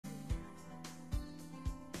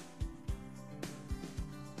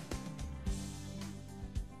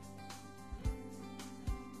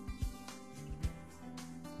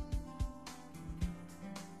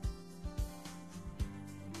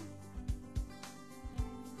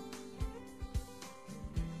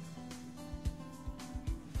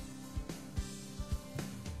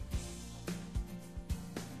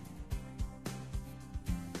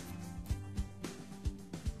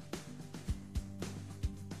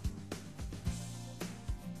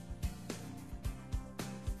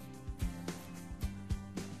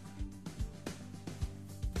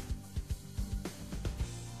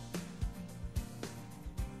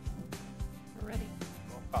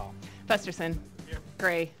Festerson. Here.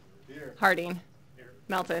 Gray. Here. Harding. Here.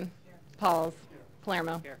 Melton. Pauls. Here.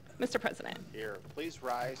 Palermo. Here. Mr. President. Here. Please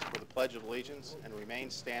rise for the Pledge of Allegiance and remain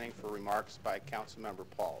standing for remarks by Councilmember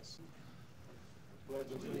Pauls. Pledge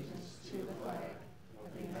allegiance to the flag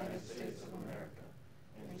of the United States of America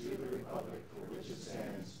and to the republic for which it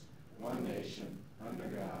stands, one nation, under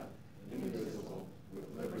God, indivisible, with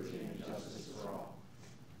liberty and justice for all.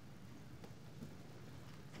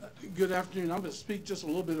 Good afternoon. I'm going to speak just a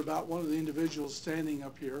little bit about one of the individuals standing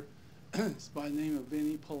up here. It's by the name of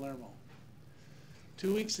Vinny Palermo.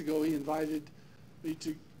 2 weeks ago, he invited me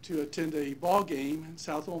to attend a ball game in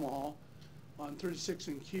South Omaha on 36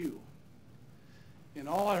 and Q. And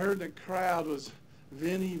all I heard in the crowd was,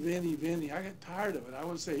 Vinny, Vinny, Vinny. I got tired of it. I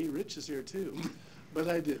want to say, hey, Rich is here too, but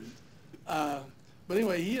I didn't. But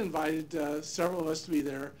anyway, he invited several of us to be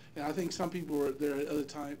there, and I think some people were there at other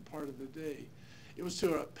part of the day. It was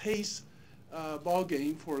to a PACE ball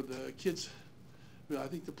game for the kids who I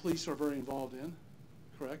think the police are very involved in,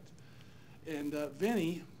 correct? And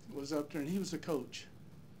Vinny was up there, and he was the coach.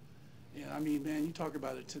 And I mean, man, you talk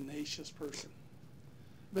about a tenacious person.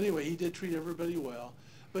 But anyway, he did treat everybody well.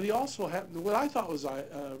 But he also happened, what I thought was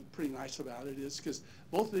pretty nice about it is because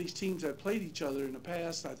both of these teams had played each other in the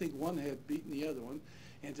past. I think one had beaten the other one.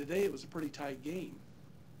 And today it was a pretty tight game.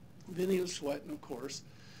 Vinny was sweating, of course.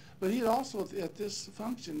 But he had also, at this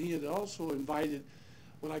function, he had also invited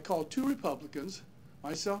what I call two Republicans,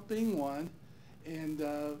 myself being one, and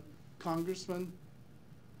Congressman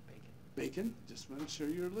Bacon, just make sure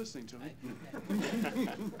you're listening to me.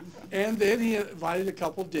 And then he invited a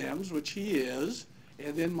couple Dems, which he is,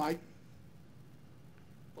 and then Mike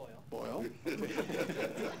Boyle.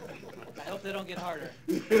 I hope they don't get harder.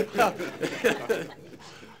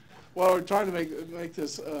 Well, we're trying to make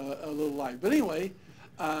this a little light. But anyway,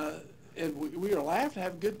 and we were laughing,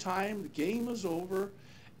 having a good time. The game was over,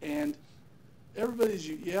 and everybody's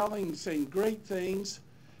yelling, saying great things.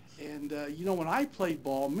 And, you know, when I played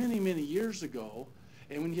ball many, many years ago,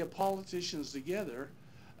 and when you have politicians together,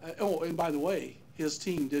 oh, and by the way, his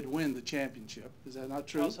team did win the championship. Is that not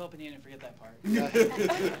true? I was hoping you didn't forget that part.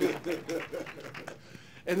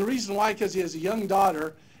 And the reason why, because he has a young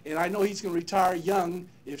daughter, and I know he's going to retire young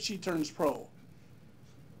if she turns pro,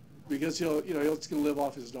 because he's going to live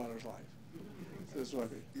off his daughter's life. That's what I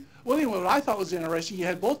mean. Well, anyway, what I thought was interesting, you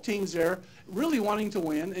had both teams there really wanting to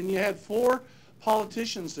win, and you had four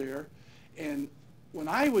politicians there. And when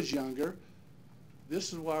I was younger,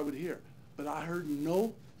 this is what I would hear. But I heard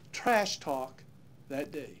no trash talk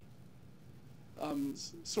that day.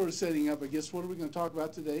 Sort of setting up, I guess, what are we going to talk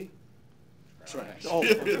about today? Trash. Oh,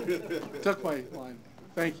 took my line.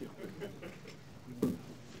 Thank you.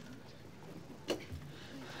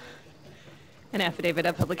 An affidavit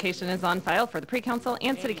of publication is on file for the pre-council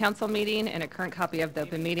and city council meeting, and a current copy of the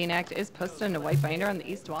Open Meeting Act is posted in a white binder on the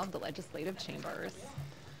east wall of the legislative chambers.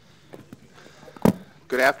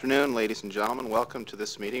 Good afternoon, ladies and gentlemen. Welcome to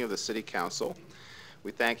this meeting of the City Council.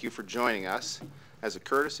 We thank you for joining us. As a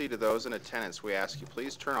courtesy to those in attendance, we ask you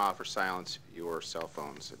please turn off or silence your cell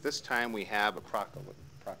phones. At this time, we have a proclamation.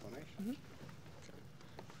 Mm-hmm.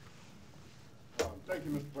 Thank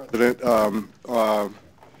you, Mr. President.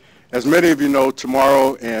 As many of you know,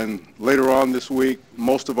 tomorrow and later on this week,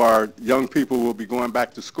 most of our young people will be going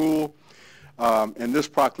back to school. And this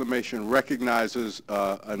proclamation recognizes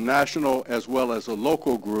a national as well as a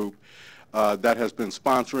local group that has been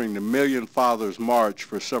sponsoring the Million Fathers March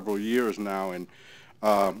for several years now. And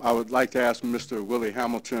I would like to ask Mr. Willie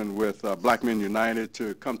Hamilton with Black Men United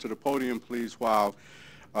to come to the podium, please, while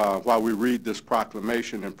we read this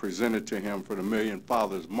proclamation and present it to him for the Million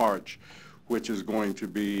Fathers March, which is going to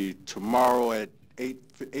be tomorrow at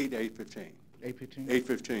 8:15.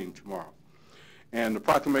 8:15 tomorrow. And the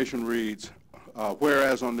proclamation reads,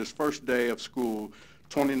 whereas on this first day of school,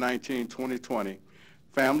 2019-2020,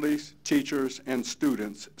 families, teachers, and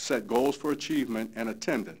students set goals for achievement and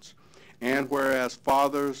attendance. And whereas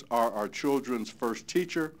fathers are our children's first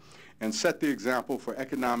teacher and set the example for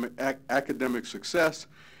academic success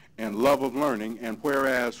and love of learning, and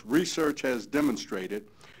whereas research has demonstrated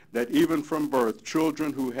that even from birth,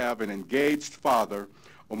 children who have an engaged father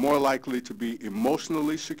are more likely to be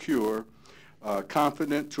emotionally secure,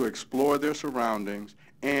 confident to explore their surroundings,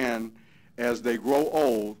 and as they grow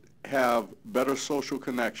old, have better social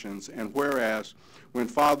connections. And whereas when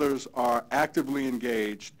fathers are actively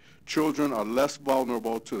engaged, children are less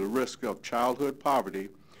vulnerable to the risk of childhood poverty,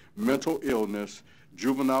 mental illness,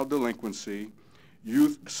 juvenile delinquency,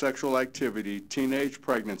 youth sexual activity, teenage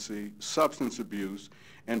pregnancy, substance abuse,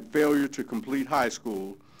 and failure to complete high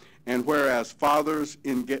school. And whereas father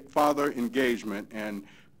engagement and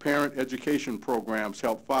parent education programs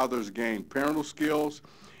help fathers gain parental skills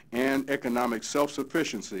and economic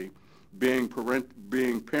self-sufficiency, being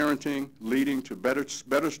parenting, leading to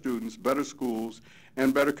better students, better schools,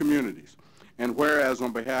 and better communities. And whereas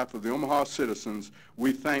on behalf of the Omaha citizens,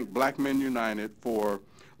 we thank Black Men United for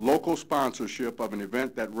local sponsorship of an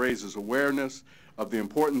event that raises awareness of the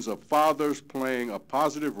importance of fathers playing a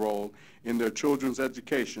positive role in their children's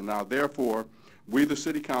education. Now, therefore, we, the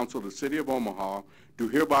City Council of the City of Omaha, do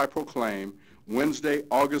hereby proclaim Wednesday,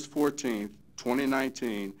 August 14th,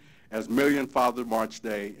 2019, as Million Father March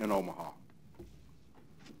Day in Omaha.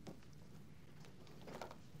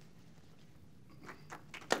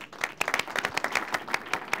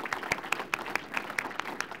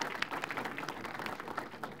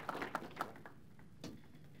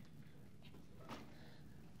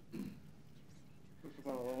 I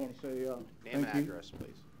want to say Name and thank you. address, please.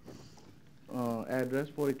 Address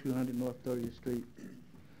 4200 North 30th Street.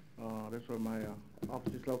 That's where my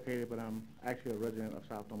office is located, but I'm actually a resident of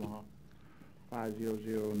South Omaha.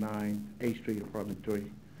 5009 8th Street, apartment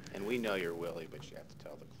 3. And we know you're Willie, but you have to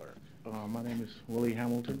tell the clerk. My name is Willie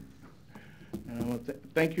Hamilton. And I want to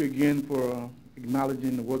thank you again for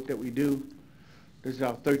acknowledging the work that we do. This is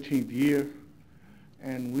our 13th year,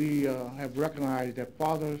 and we have recognized that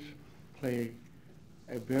fathers play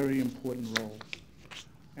a very important role.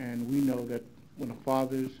 And we know that when a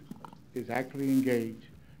father is actively engaged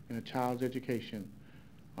in a child's education,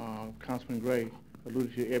 Councilman Gray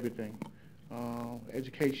alluded to everything.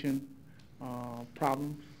 Education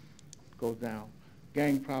problems goes down.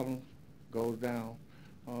 Gang problems goes down.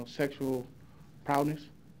 Sexual proudness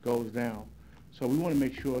goes down. So we want to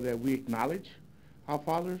make sure that we acknowledge our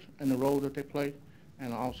fathers and the role that they play.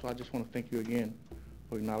 And also, I just want to thank you again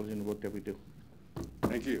for acknowledging the work that we do.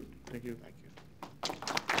 Thank you. Thank you. Thank you.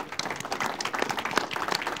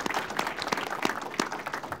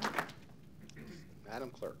 Madam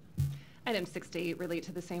Clerk. Items 6 to 8 relate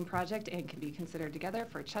to the same project and can be considered together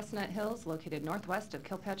for Chestnut Hills, located northwest of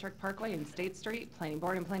Kilpatrick Parkway and State Street. Planning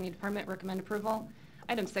Board and Planning Department recommend approval.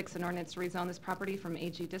 Item 6, an ordinance to rezone this property from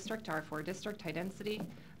AG District to R4 District, high density.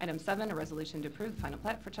 Item 7, a resolution to approve the final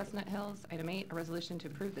plat for Chestnut Hills. Item 8, a resolution to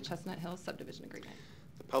approve the Chestnut Hills subdivision agreement.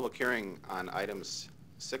 The public hearing on items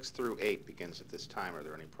 6 through 8 begins at this time. Are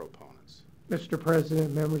there any proponents? Mr.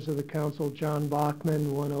 President, members of the council, John Bachman,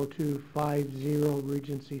 10250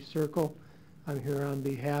 Regency Circle. I'm here on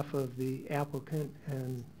behalf of the applicant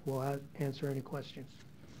and will answer any questions.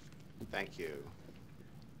 Thank you.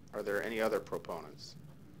 Are there any other proponents?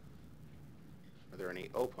 Are there any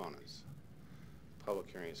opponents? Public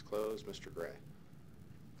hearing is closed. Mr. Gray.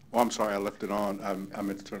 Oh, I'm sorry, I left it on. I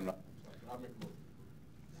meant to turn it off.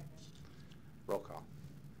 Roll call.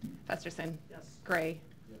 Festerson. Yes. Gray.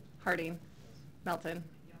 Yes. Harding. Yes. Melton.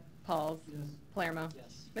 Yes. Pauls. Yes. Palermo.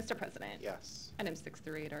 Yes. Mr. President. Yes. Items 6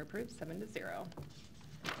 through 8 are approved, 7-0.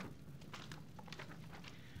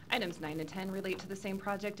 Items 9 and 10 relate to the same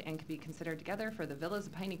project and can be considered together for the Villas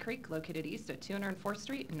of Piney Creek, located east of 204th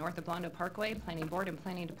Street and north of Blondo Parkway. Planning Board and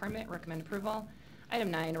Planning Department recommend approval. Item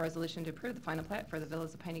 9, a resolution to approve the final plat for the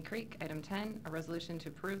Villas of Piney Creek. Item 10, a resolution to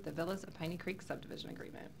approve the Villas of Piney Creek subdivision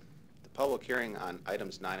agreement. The public hearing on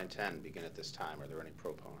items 9 and 10 begin at this time. Are there any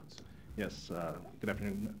proponents? Yes, good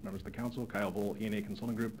afternoon, members of the council. Kyle Bull, E&A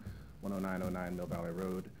Consulting Group, 10909 Mill Valley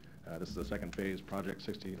Road. This is the second phase project,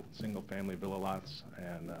 60 single-family villa lots,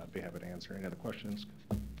 and I'd be happy to answer any other questions.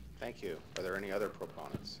 Thank you. Are there any other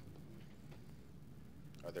proponents?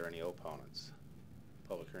 Are there any opponents?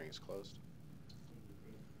 Public hearing is closed.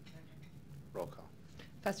 Roll call.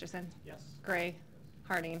 Festerson. Yes. Gray.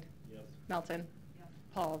 Harding. Yes. Melton.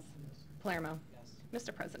 Pauls. Palermo. Yes.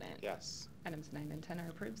 Mr. President. Yes. Items 9 and 10 are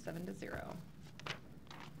approved, 7-0.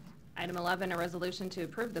 Item 11, a resolution to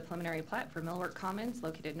approve the preliminary plat for Millwork Commons,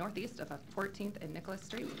 located northeast of 14th and Nicholas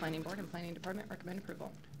Street. Planning Board and Planning Department recommend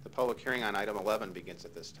approval. The public hearing on item 11 begins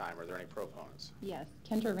at this time. Are there any proponents? Yes,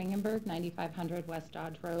 Kendra Ringenberg, 9500 West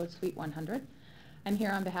Dodge Road, Suite 100. I'm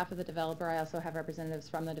here on behalf of the developer. I also have representatives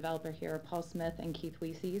from the developer here, Paul Smith and Keith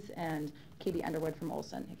Weeses, and Katie Underwood from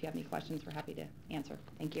Olson. If you have any questions, we're happy to answer.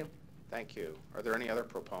 Thank you. Thank you. Are there any other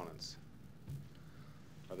proponents?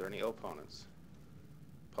 Are there any opponents?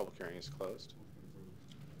 Public hearing is closed.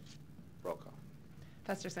 Roll call.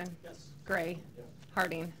 Festerson. Yes. Gray. Yes.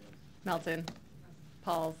 Harding. Yes. Melton.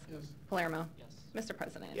 Pauls. Yes. Palermo. Yes. Mr.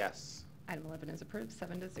 President. Yes. Item 11 is approved,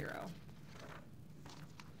 7-0.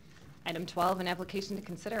 Item 12, an application to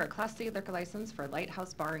consider a Class C liquor license for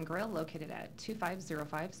Lighthouse Bar and Grill located at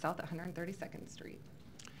 2505 South 132nd Street.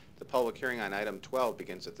 The public hearing on item 12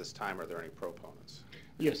 begins at this time. Are there any proponents?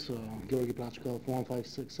 Yes, Georgi Blatchko,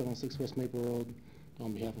 415676 West Maple Road,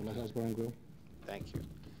 on behalf of Lighthouse Bar and Grill. Thank you.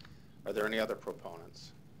 Are there any other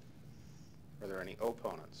proponents? Are there any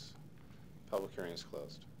opponents? Public hearing is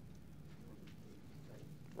closed.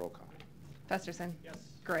 Roll call. Festerson. Yes.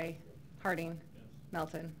 Gray. Harding.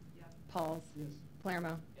 Melton. Yes. Pauls.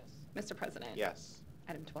 Palermo. Yes. Mr. President. Yes.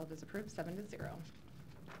 Item 12 is approved, 7-0.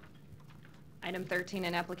 Item 13,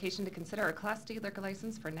 an application to consider a Class D liquor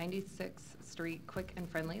license for 96th Street Quick and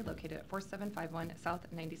Friendly located at 4751 South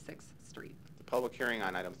 96th Street. The public hearing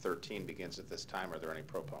on item 13 begins at this time. Are there any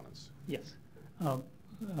proponents? Yes.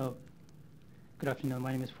 Good afternoon.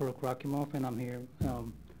 My name is Farooq Rakimov, and I'm here.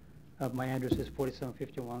 My address is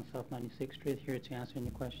 4751 South 96th Street, here to answer any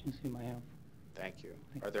questions you might have. Thank you.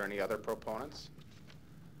 Thank Are there any other proponents?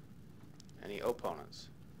 Any opponents?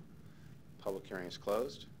 Public hearing is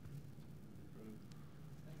closed.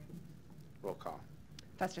 Roll call.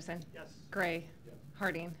 Festerson. Yes. Gray.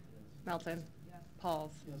 Harding. Melton.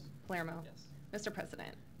 Pauls. Palermo. Yes. Mr.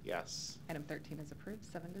 President. Yes. Item 13 is approved,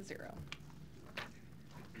 7-0.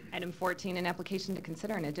 Item 14, an application to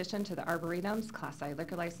consider in addition to the Arboretum's Class I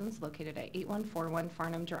liquor license located at 8141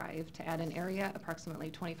 Farnham Drive to add an area approximately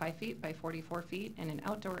 25 feet by 44 feet and an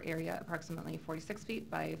outdoor area approximately 46 feet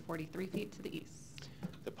by 43 feet to the east.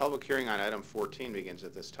 The public hearing on item 14 begins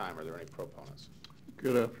at this time. Are there any proponents?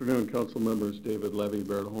 Good afternoon, council members. David Levy,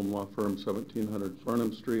 Baird Home Law Firm, 1700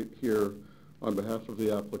 Farnham Street, here on behalf of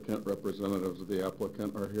the applicant. Representatives of the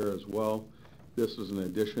applicant are here as well. This is an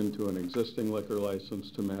addition to an existing liquor license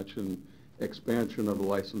to match an expansion of the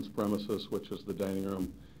licensed premises, which is the dining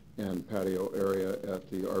room and patio area at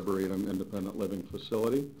the Arboretum Independent Living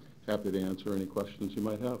Facility. Happy to answer any questions you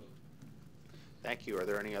might have. Thank you. Are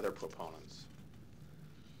there any other proponents?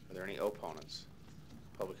 Are there any opponents?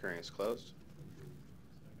 Public hearing is closed.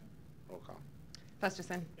 Roll call.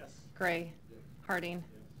 Festerson. Yes. Gray. Harding.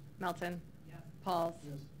 Melton. Pauls.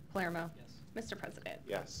 Palermo. Yes. Mr. President.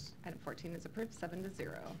 Yes. Item 14 is approved,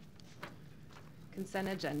 7-0. Consent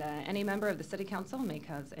agenda. Any member of the City Council may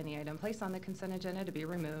cause any item placed on the consent agenda to be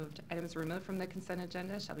removed. Items removed from the consent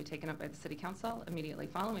agenda shall be taken up by the City Council immediately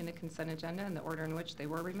following the consent agenda in the order in which they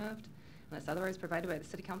were removed, unless otherwise provided by the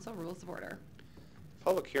City Council Rules of Order.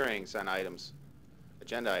 Public hearings on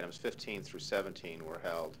agenda items 15 through 17 were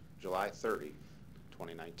held July 30,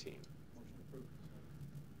 2019.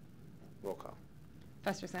 Roll call.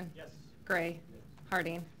 Festerson. Yes. Gray.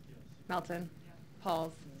 Harding. Melton.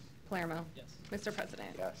 Pauls. Palermo. Yes. Mr.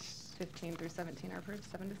 President. Yes. 15 through 17 are approved,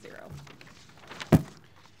 7-0.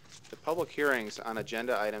 The public hearings on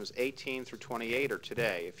agenda items 18 through 28 are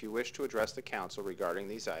today. If you wish to address the council regarding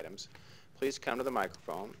these items, please come to the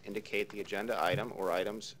microphone, indicate the agenda item or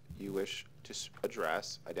items you wish to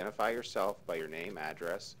address, identify yourself by your name,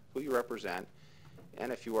 address, who you represent,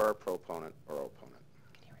 and if you are a proponent or opponent.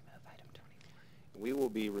 Can you remove item 24? We will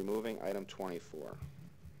be removing item 24.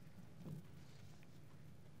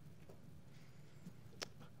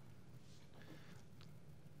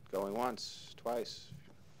 Going once, twice.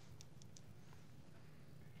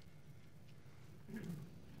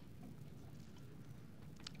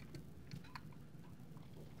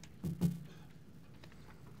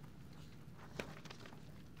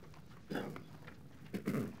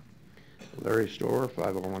 Larry Storr,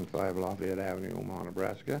 5015 Lafayette Avenue, Omaha,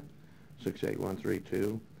 Nebraska,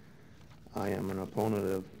 68132. I am an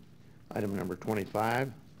opponent of item number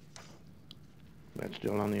 25. That's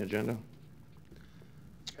still on the agenda.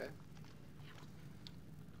 Okay.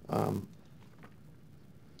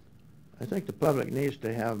 I think the public needs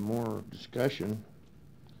to have more discussion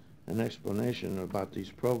and explanation about these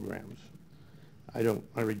programs. I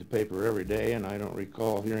read the paper every day, and I don't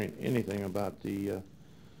recall hearing anything about the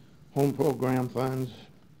home program funds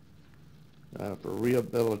for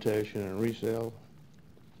rehabilitation and resale,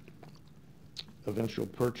 eventual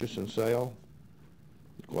purchase and sale,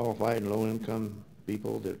 qualified and low-income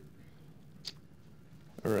people that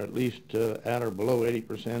are at least at or below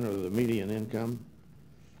 80% of the median income,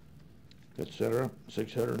 etc.,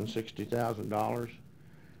 $660,000.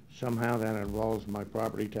 Somehow that involves my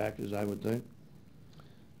property taxes, I would think.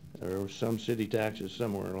 There were some city taxes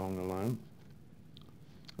somewhere along the line.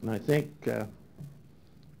 And I think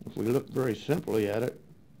if we look very simply at it,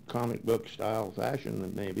 comic book style fashion,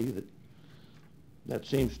 that maybe that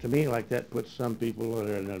seems to me like that puts some people at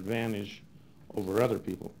an advantage over other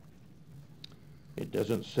people. It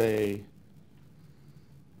doesn't say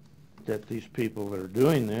that these people that are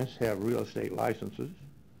doing this have real estate licenses,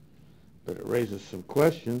 but it raises some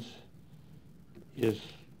questions.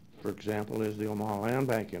 For example, is the Omaha Land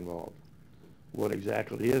Bank involved? What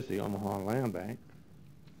exactly is the Omaha Land Bank?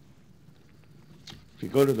 If you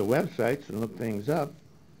go to the websites and look things up,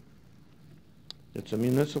 it's a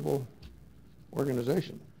municipal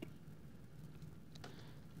organization.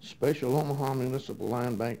 Special Omaha Municipal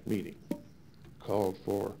Land Bank meeting called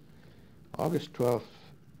for August 12th,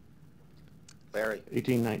 Larry,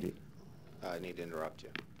 1890. I need to interrupt you.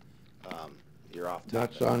 You're off topic.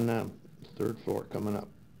 That's on the third floor coming up.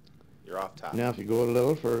 You're off topic. Now, if you go a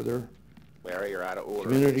little further, Larry, you're out of order.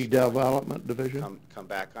 Community Development Division. Come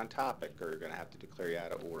back on topic, or you're going to have to declare you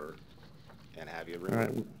out of order and have you All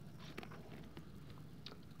removed.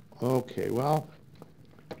 right. Okay, well,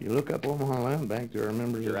 if you look up Omaha Land Bank, there are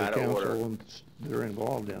members You're of the out of order. council that are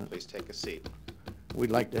involved in it. Please take a seat. We'd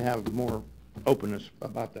like to have more openness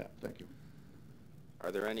about that. Thank you. Are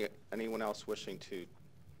there anyone else wishing to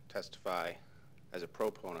testify as a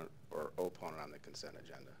proponent or opponent on the consent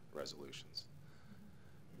agenda resolutions?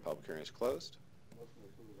 Public hearing is closed.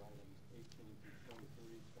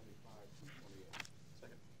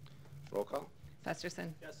 Roll call.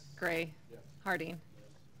 Festerson. Yes. Gray. Harding.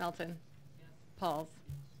 Melton. Pauls.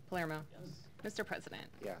 Palermo. Mr. President.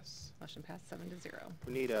 Yes. Motion passed 7-0.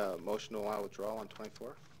 We need a motion to allow withdrawal on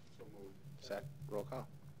 24. Second. Roll call.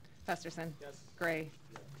 Festerson. Yes. Gray.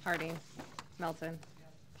 Harding. Melton.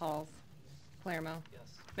 Pauls. Palermo.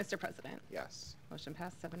 Yes. Mr. President. Yes. Motion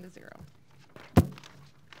passed 7-0.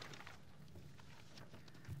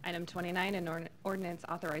 Item 29, an ordinance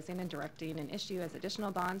authorizing and directing an issue as additional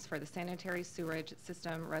bonds for the sanitary sewerage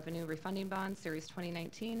system revenue refunding bond, Series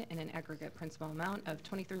 2019, in an aggregate principal amount of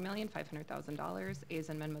 $23,500,000. A is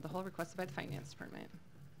an amendment of the whole requested by the Finance Department.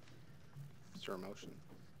 Is there a motion?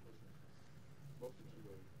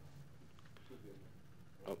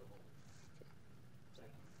 Oh.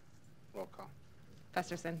 Roll call.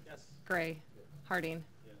 Festerson. Yes. Gray. Harding.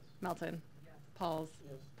 Yes. Melton. Pauls.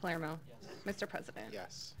 Palermo. Mr. President.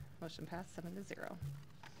 Yes. Motion passed 7-0.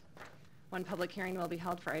 One public hearing will be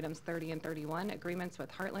held for items 30 and 31, agreements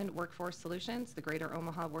with Heartland Workforce Solutions, the Greater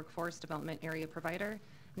Omaha Workforce Development Area Provider,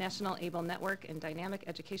 National Able Network and Dynamic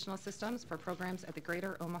Educational Systems for programs at the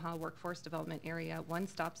Greater Omaha Workforce Development Area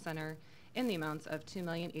One-Stop Center in the amounts of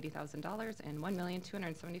 $2,080,000 and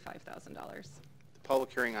 $1,275,000. The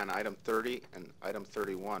public hearing on item 30 and item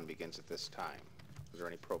 31 begins at this time. Is there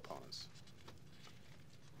any proponents?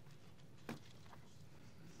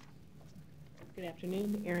 Good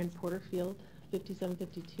afternoon, Erin Porterfield,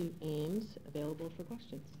 5752 Ames, available for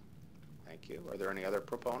questions. Thank you. Are there any other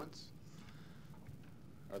proponents?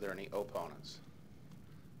 Are there any opponents?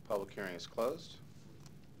 Public hearing is closed.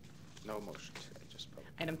 No motion today, just public.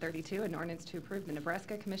 Item 32, an ordinance to approve the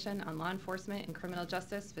Nebraska Commission on Law Enforcement and Criminal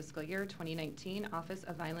Justice Fiscal Year 2019 Office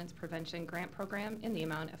of Violence Prevention Grant Program in the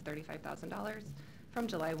amount of $35,000 from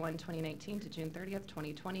July 1, 2019 to June 30th,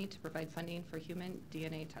 2020 to provide funding for human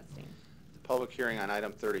DNA testing. The public hearing on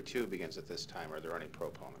item 32 begins at this time. Are there any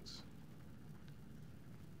proponents?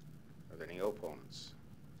 Are there any opponents?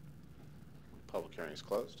 Public hearing is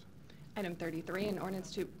closed. Item 33, an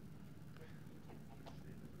ordinance to...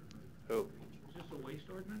 Who? Is this a waste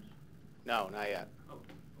ordinance? No, not yet. Oh,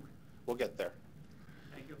 okay. We'll get there.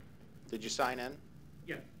 Thank you. Did you sign in?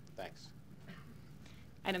 Yeah. Thanks.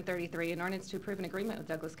 Item 33, an ordinance to approve an agreement with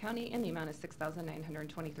Douglas County in the amount of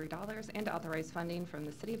 $6,923 and to authorize funding from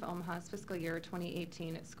the City of Omaha's fiscal year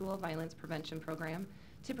 2018 School Violence Prevention Program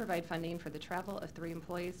to provide funding for the travel of 3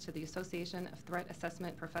 employees to the Association of Threat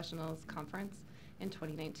Assessment Professionals Conference in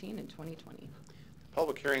 2019 and 2020.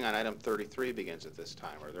 Public hearing on item 33 begins at this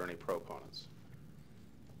time. Are there any proponents?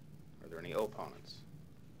 Are there any opponents?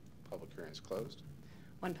 Public hearing is closed.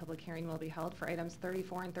 One public hearing will be held for items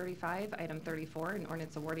 34 and 35. Item 34, an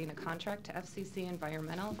ordinance awarding a contract to FCC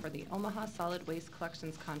Environmental for the Omaha Solid Waste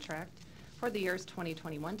Collections Contract for the years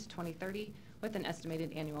 2021 to 2030 with an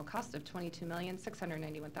estimated annual cost of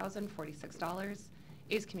 $22,691,046.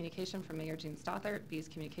 A is communication from Mayor Gene Stothert. B is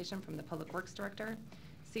communication from the Public Works Director.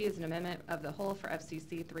 C is an amendment of the whole for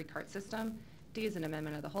FCC 3-cart system. D is an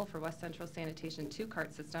amendment of the whole for West Central Sanitation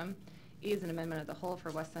 2-cart system. E is an amendment of the whole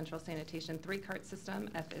for West Central Sanitation 3-cart system.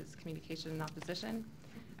 F is communication in opposition.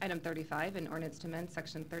 Item 35, an ordinance to amend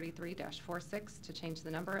section 33-46 to change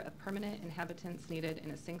the number of permanent inhabitants needed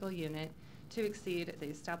in a single unit to exceed the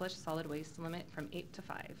established solid waste limit from 8 to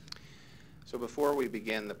 5. So before we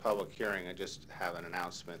begin the public hearing, I just have an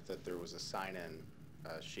announcement that there was a sign-in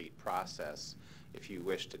sheet process if you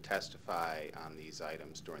wish to testify on these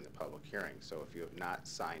items during the public hearing. So if you have not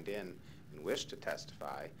signed in and wish to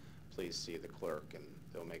testify, please see the clerk and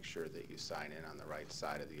they'll make sure that you sign in on the right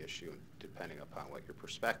side of the issue depending upon what your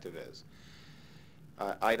perspective is.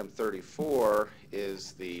 Item 34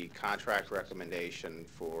 is the contract recommendation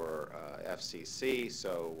for FCC,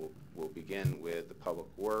 so we'll begin with the Public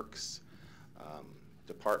Works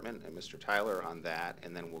Department and Mr. Tyler on that,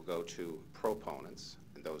 and then we'll go to proponents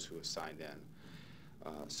and those who have signed in.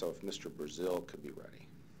 So if Mr. Brazil could be ready.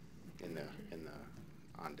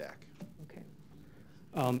 on deck.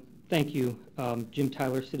 Okay. Thank you. Jim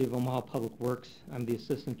Tyler, City of Omaha Public Works. I'm the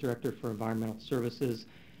Assistant Director for Environmental Services,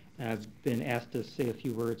 and I've been asked to say a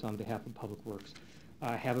few words on behalf of Public Works.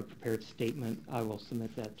 I have a prepared statement. I will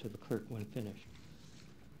submit that to the clerk when finished.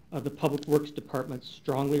 The Public Works Department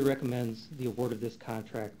strongly recommends the award of this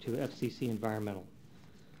contract to FCC Environmental.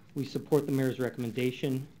 We support the Mayor's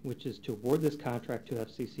recommendation, which is to award this contract to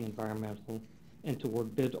FCC Environmental and to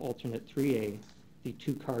award bid alternate 3A, the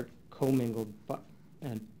two-cart commingled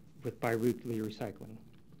with bi-weekly recycling.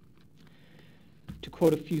 To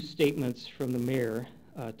quote a few statements from the Mayor,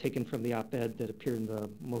 taken from the op-ed that appeared in the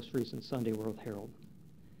most recent Sunday World Herald.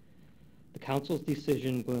 The Council's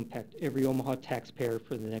decision will impact every Omaha taxpayer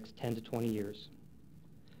for the next 10 to 20 years.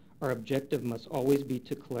 Our objective must always be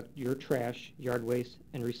to collect your trash, yard waste,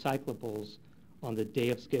 and recyclables on the day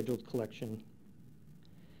of scheduled collection.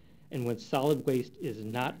 And when solid waste is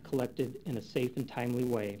not collected in a safe and timely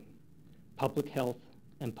way, public health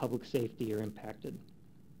and public safety are impacted.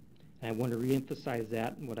 And I want to reemphasize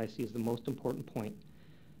that, and what I see as the most important point.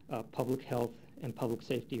 Public health and public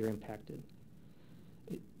safety are impacted.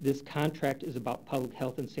 This contract is about public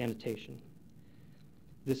health and sanitation.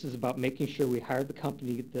 This is about making sure we hire the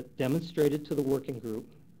company that demonstrated to the working group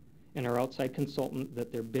and our outside consultant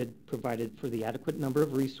that their bid provided for the adequate number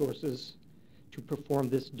of resources to perform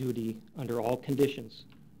this duty under all conditions.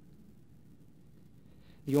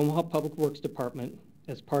 The Omaha Public Works Department,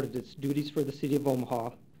 as part of its duties for the City of Omaha,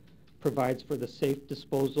 provides for the safe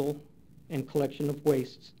disposal and collection of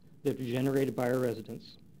wastes that are generated by our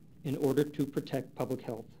residents in order to protect public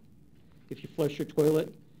health. If you flush your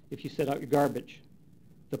toilet, if you set out your garbage,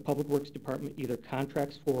 the Public Works Department either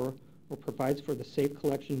contracts for or provides for the safe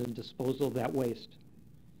collection and disposal of that waste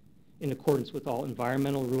in accordance with all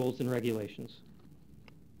environmental rules and regulations.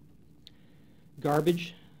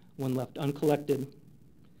 Garbage, when left uncollected,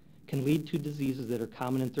 can lead to diseases that are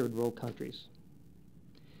common in third world countries.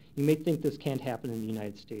 You may think this can't happen in the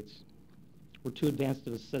United States. We're too advanced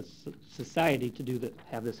of a society to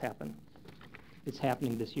have this happen. It's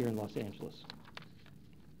happening this year in Los Angeles.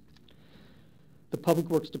 The Public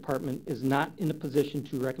Works Department is not in a position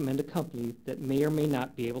to recommend a company that may or may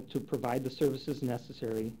not be able to provide the services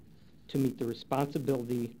necessary to meet the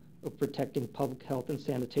responsibility of protecting public health and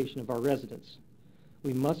sanitation of our residents.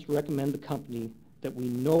 We must recommend the company that we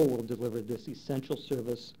know will deliver this essential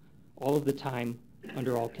service all of the time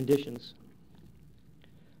under all conditions.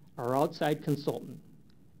 Our outside consultant,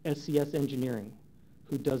 SCS Engineering,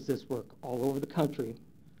 who does this work all over the country,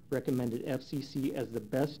 recommended FCC as the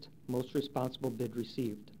best, most responsible bid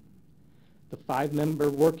received. The 5-member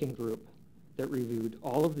working group that reviewed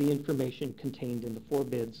all of the information contained in the 4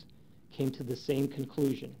 bids came to the same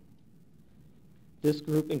conclusion. This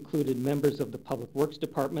group included members of the Public Works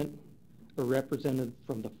Department, a representative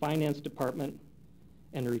from the Finance Department,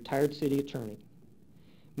 and a retired city attorney.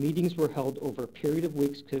 Meetings were held over a period of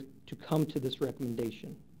weeks to come to this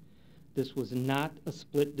recommendation. This was not a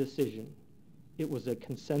split decision. It was a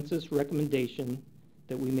consensus recommendation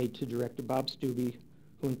that we made to Director Bob Stubbe,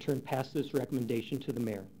 who in turn passed this recommendation to the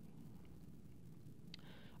Mayor.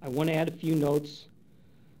 I want to add a few notes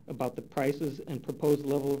about the prices and proposed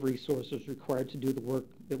level of resources required to do the work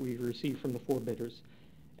that we received from the 4 bidders.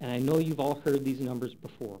 And I know you've all heard these numbers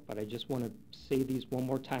before, but I just want to say these one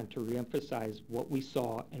more time to reemphasize what we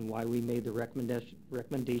saw and why we made the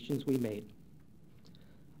recommendations we made.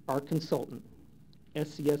 Our consultant,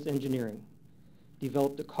 SCS Engineering,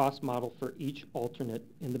 developed a cost model for each alternate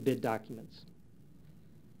in the bid documents.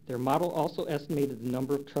 Their model also estimated the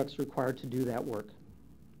number of trucks required to do that work.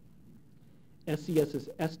 SCS's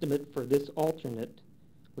estimate for this alternate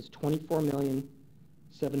was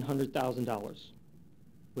 $24,700,000.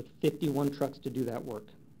 with 51 trucks to do that work.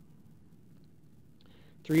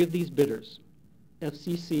 3 of these bidders,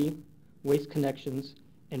 FCC, Waste Connections,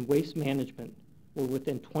 and Waste Management, were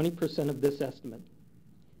within 20% of this estimate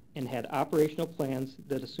and had operational plans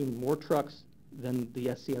that assumed more trucks than the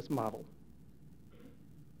SCS model.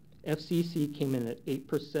 FCC came in at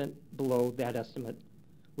 8% below that estimate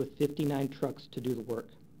with 59 trucks to do the work.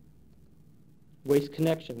 Waste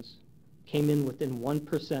Connections came in within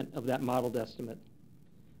 1% of that modeled estimate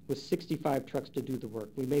with 65 trucks to do the work.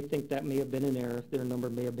 We may think that may have been an error. Their number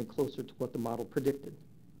may have been closer to what the model predicted.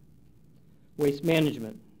 Waste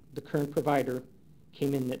Management, the current provider,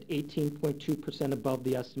 came in at 18.2% above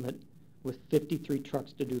the estimate with 53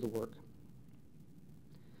 trucks to do the work.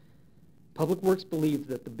 Public Works believes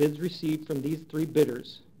that the bids received from these 3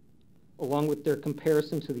 bidders, along with their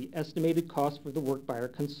comparison to the estimated cost for the work by our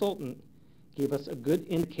consultant, gave us a good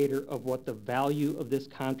indicator of what the value of this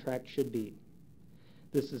contract should be.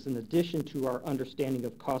 This is in addition to our understanding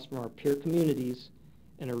of costs from our peer communities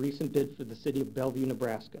and a recent bid for the city of Bellevue,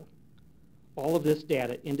 Nebraska. All of this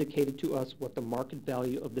data indicated to us what the market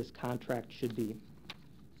value of this contract should be.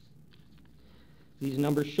 These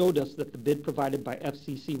numbers showed us that the bid provided by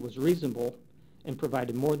FCC was reasonable and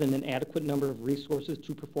provided more than an adequate number of resources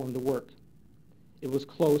to perform the work. It was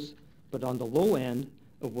close, but on the low end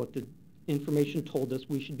of what the information told us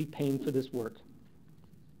we should be paying for this work.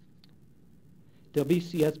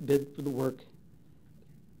 WCS bid for the work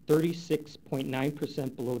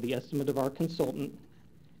 36.9% below the estimate of our consultant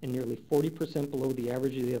and nearly 40% below the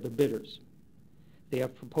average of the other bidders. They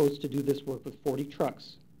have proposed to do this work with 40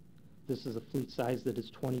 trucks. This is a fleet size that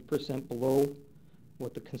is 20% below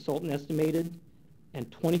what the consultant estimated and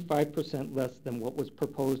 25% less than what was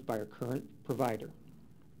proposed by our current provider.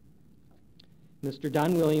 Mr.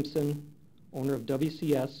 Don Williamson, owner of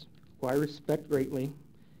WCS, who I respect greatly,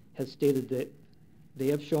 has stated that they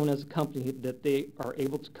have shown as a company that they are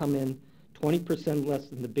able to come in 20% less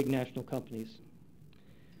than the big national companies.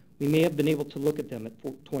 We may have been able to look at them at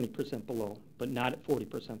 20% below, but not at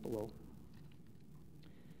 40% below.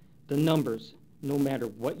 The numbers, no matter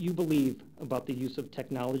what you believe about the use of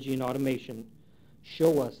technology and automation,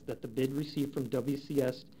 show us that the bid received from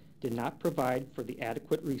WCS did not provide for the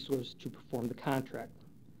adequate resource to perform the contract.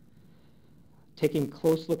 Taking a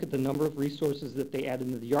close look at the number of resources that they added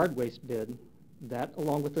into the yard waste bid, that,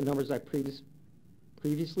 along with the numbers I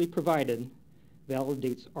previously provided,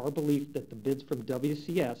 validates our belief that the bids from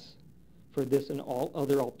WCS for this and all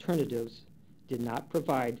other alternatives did not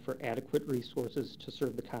provide for adequate resources to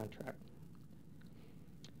serve the contract.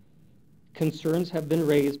 Concerns have been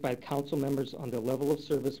raised by council members on the level of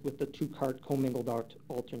service with the two-cart commingled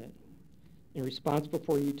alternate. In response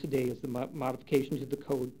before you today is the modification to the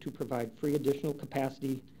code to provide free additional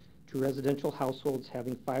capacity to residential households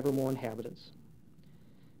having 5 or more inhabitants.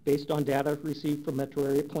 Based on data received from Metro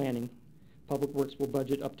Area Planning, Public Works will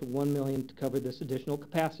budget up to $1 million to cover this additional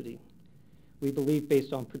capacity. We believe,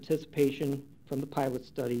 based on participation from the pilot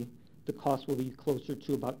study, the cost will be closer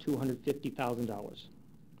to about $250,000.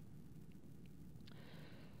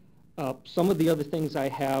 Some of the other things I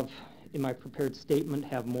have in my prepared statement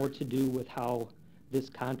have more to do with how this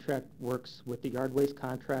contract works with the yard waste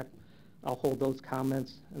contract. I'll hold those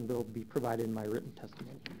comments and they'll be provided in my written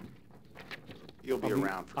testimony. You'll be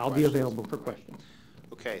around for questions. I'll be available for questions.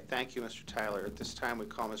 Okay, thank you, Mr. Tyler. At this time, we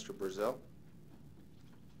call Mr. Brazil.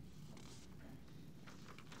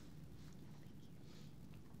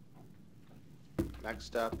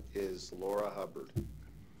 Next up is Laura Hubbard.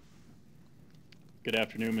 Good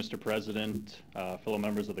afternoon, Mr. President, fellow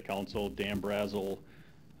members of the council. Dan Brazel,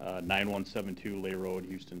 9172 Lay Road,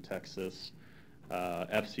 Houston, Texas,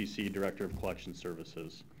 FCC Director of Collection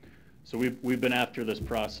Services. So we've been after this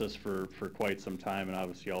process for quite some time, and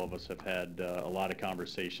obviously all of us have had a lot of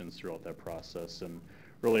conversations throughout that process. And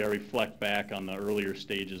really, I reflect back on the earlier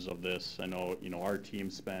stages of this. I know, our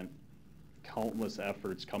team spent countless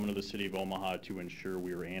efforts coming to the city of Omaha to ensure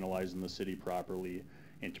we were analyzing the city properly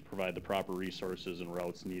and to provide the proper resources and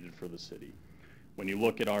routes needed for the city. When you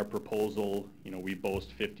look at our proposal, we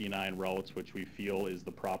boast 59 routes, which we feel is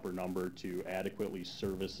the proper number to adequately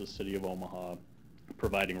service the city of Omaha,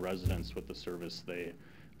 providing residents with the service they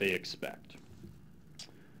expect.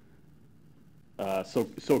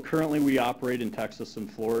 So currently we operate in Texas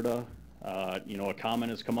and Florida. A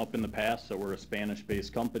comment has come up in the past that we're a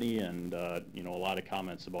Spanish-based company, and a lot of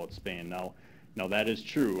comments about Spain. Now that is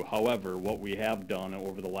true. However, what we have done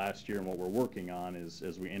over the last year and what we're working on is,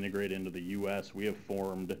 as we integrate into the U.S., we have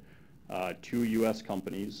formed 2 U.S.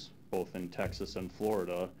 companies, both in Texas and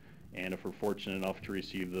Florida. And if we're fortunate enough to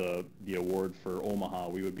receive the award for Omaha,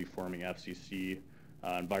 we would be forming FCC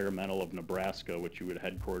Environmental of Nebraska, which we would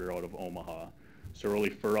headquarter out of Omaha. So really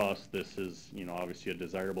for us, this is, obviously a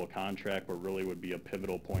desirable contract, but really would be a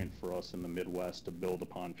pivotal point for us in the Midwest to build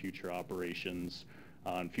upon future operations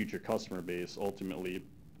and future customer base, ultimately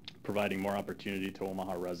providing more opportunity to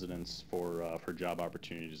Omaha residents for job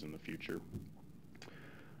opportunities in the future.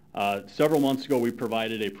 Several months ago, we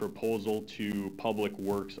provided a proposal to Public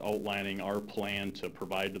Works outlining our plan to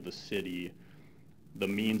provide to the city the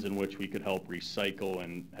means in which we could help recycle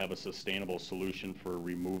and have a sustainable solution for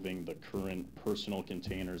removing the current personal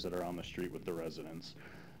containers that are on the street with the residents.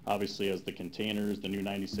 Obviously, as the containers, the new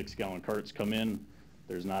 96-gallon carts come in,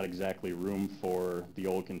 there's not exactly room for the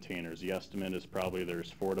old containers. The estimate is probably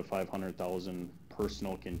there's 400,000 to 500,000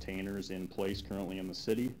 personal containers in place currently in the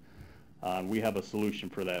city. We have a solution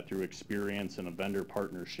for that through experience and a vendor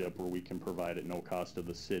partnership where we can provide at no cost to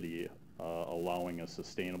the city, allowing a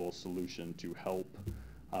sustainable solution to help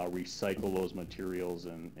recycle those materials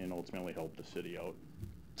and ultimately help the city out.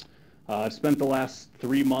 I've spent the last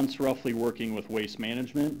 3 months roughly working with Waste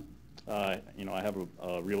Management. You know, I have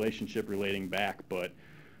a relationship relating back, but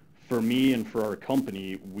for me and for our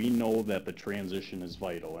company, we know that the transition is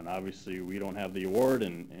vital. And obviously we don't have the award,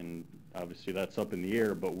 and obviously that's up in the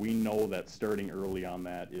air, but we know that starting early on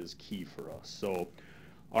that is key for us. So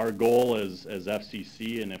our goal as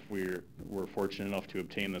FCC, and if we're fortunate enough to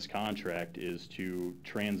obtain this contract, is to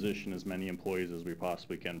transition as many employees as we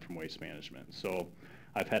possibly can from Waste Management. So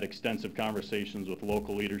I've had extensive conversations with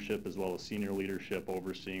local leadership as well as senior leadership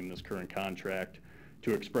overseeing this current contract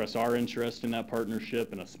to express our interest in that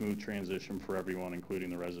partnership and a smooth transition for everyone, including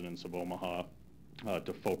the residents of Omaha,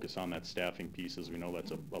 to focus on that staffing piece, as we know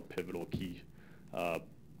that's a pivotal key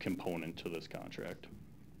component to this contract.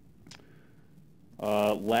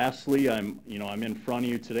 Lastly, I'm in front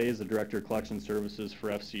of you today as the Director of Collection Services for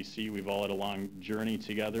FCC. We've all had a long journey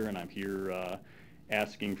together, and I'm here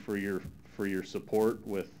asking for your support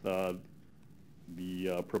with the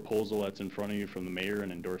proposal that's in front of you from the mayor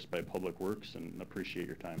and endorsed by Public Works, and appreciate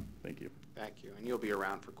your time. Thank you. Thank you. And you'll be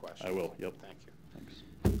around for questions. I will, yep. Thank you. Thanks.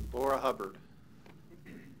 Laura Hubbard.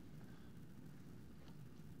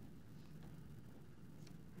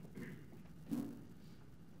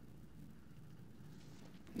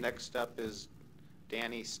 Next up is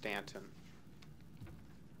Danny Stanton.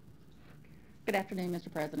 Good afternoon,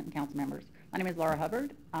 Mr. President and council members. My name is Laura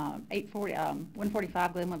Hubbard,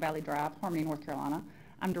 145 Glenwood Valley Drive, Harmony, North Carolina.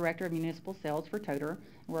 I'm Director of Municipal Sales for Toter.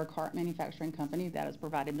 We're a cart manufacturing company that has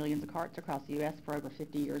provided millions of carts across the U.S. for over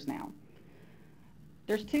 50 years now.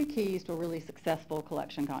 There's two keys to a really successful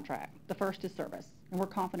collection contract. The first is service, and we're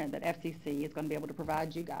confident that FCC is going to be able to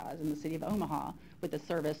provide you guys in the city of Omaha with the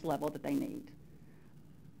service level that they need.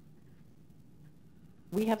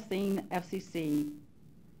 We have seen FCC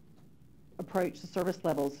approach the service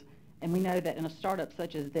levels, and we know that in a startup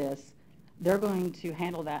such as this, they're going to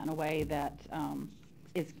handle that in a way that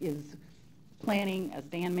is planning, as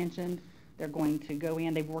Dan mentioned. They're going to go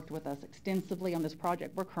in. They've worked with us extensively on this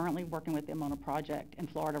project. We're currently working with them on a project in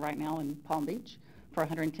Florida right now in Palm Beach for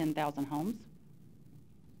 110,000 homes.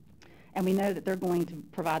 And we know that they're going to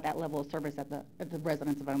provide that level of service that the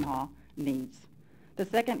residents of Omaha needs. The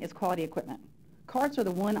second is quality equipment. Carts are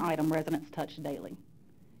the one item residents touch daily.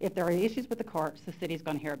 If there are issues with the carts, the city's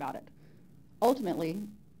going to hear about it. Ultimately,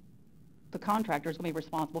 the contractor is going to be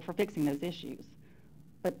responsible for fixing those issues.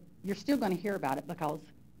 But you're still going to hear about it because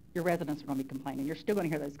your residents are going to be complaining. You're still going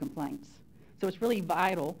to hear those complaints. So it's really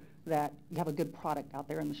vital that you have a good product out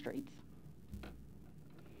there in the streets.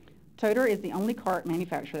 Toter is the only cart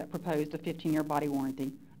manufacturer that proposed a 15-year body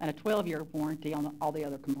warranty and a 12-year warranty on all the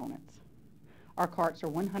other components. Our carts are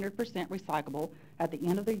 100% recyclable at the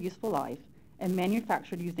end of their useful life and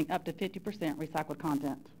manufactured using up to 50% recycled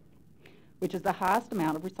content, which is the highest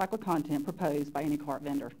amount of recycled content proposed by any cart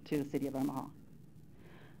vendor to the city of Omaha.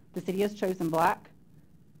 The city has chosen black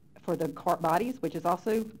for the cart bodies, which is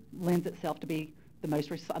also lends itself to be the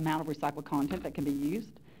most amount of recycled content that can be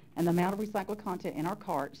used. And the amount of recycled content in our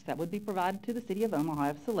carts that would be provided to the city of Omaha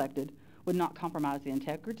if selected would not compromise the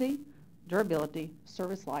integrity, durability,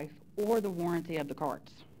 service life, or the warranty of the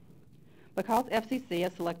carts. Because FCC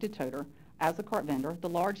has selected Toter as a cart vendor, the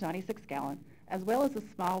large 96-gallon as well as the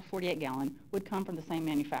small 48-gallon would come from the same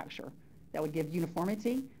manufacturer. That would give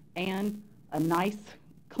uniformity and a nice,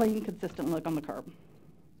 clean, consistent look on the curb.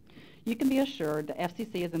 You can be assured that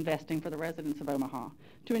FCC is investing for the residents of Omaha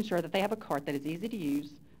to ensure that they have a cart that is easy to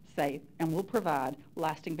use, safe, and will provide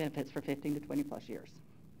lasting benefits for 15 to 20 plus years.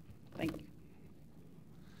 Thank you.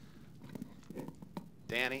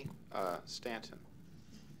 Danny Stanton.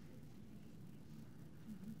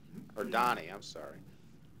 Or Donnie, I'm sorry.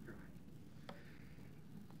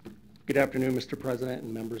 Good afternoon, Mr. President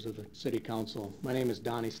and members of the City Council. My name is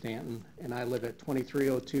Donnie Stanton, and I live at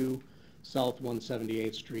 2302 South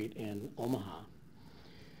 178th Street in Omaha.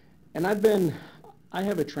 And I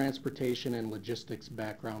have a transportation and logistics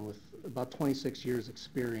background with about 26 years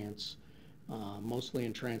experience, mostly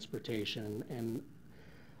in transportation. And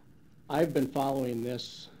I've been following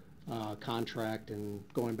this contract and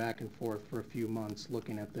going back and forth for a few months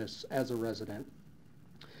looking at this as a resident.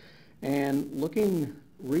 And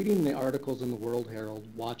reading the articles in the World Herald,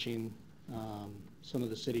 watching some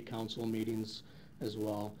of the City Council meetings as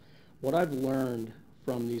well, what I've learned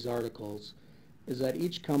from these articles is that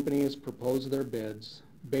each company has proposed their bids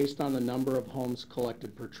based on the number of homes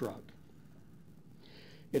collected per truck.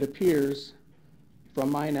 It appears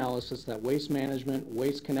from my analysis that Waste Management,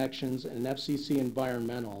 Waste Connections, and FCC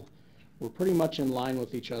Environmental were pretty much in line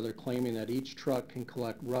with each other, claiming that each truck can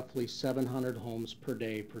collect roughly 700 homes per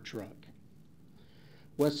day per truck.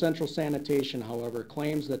 West Central Sanitation, however,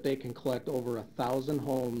 claims that they can collect over 1,000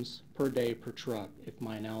 homes per day per truck, if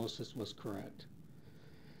my analysis was correct.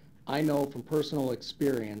 I know from personal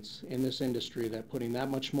experience in this industry that putting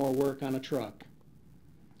that much more work on a truck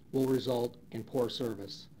will result in poor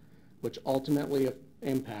service, which ultimately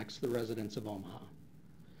impacts the residents of Omaha.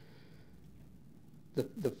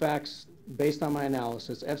 The facts, based on my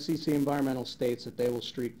analysis, FCC Environmental states that they will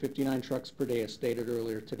street 59 trucks per day, as stated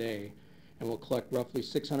earlier today, and will collect roughly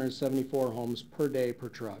 674 homes per day per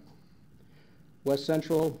truck.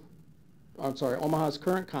 Omaha's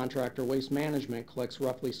current contractor, Waste Management, collects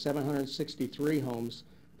roughly 763 homes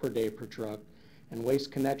per day per truck, and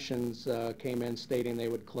Waste Connections came in stating they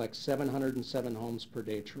would collect 707 homes per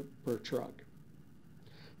day per truck.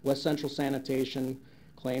 West Central Sanitation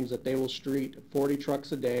claims that they will street 40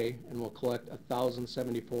 trucks a day and will collect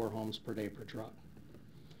 1,074 homes per day per truck.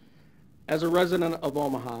 As a resident of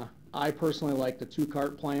Omaha, I personally like the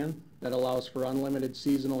 2-cart plan that allows for unlimited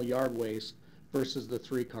seasonal yard waste versus the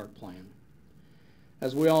 3-cart plan.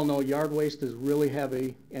 As we all know, yard waste is really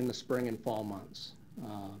heavy in the spring and fall months.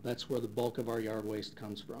 That's where the bulk of our yard waste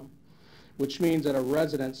comes from, which means that a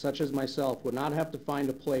resident such as myself would not have to find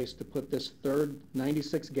a place to put this third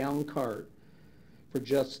 96-gallon cart for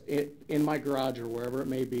just in my garage or wherever it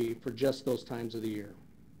may be for just those times of the year.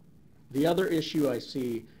 The other issue I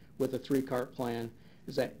see with a 3-cart plan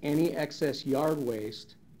is that any excess yard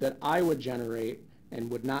waste that I would generate and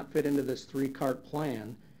would not fit into this 3-cart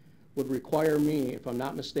plan would require me, if I'm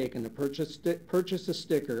not mistaken, to purchase a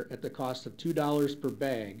sticker at the cost of $2 per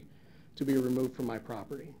bag to be removed from my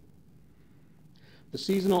property. The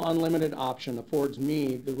seasonal unlimited option affords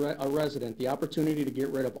me, a resident, the opportunity to get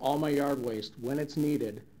rid of all my yard waste when it's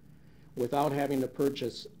needed without having to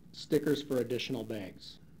purchase stickers for additional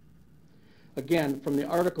bags. Again, from the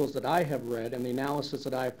articles that I have read and the analysis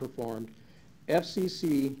that I have performed,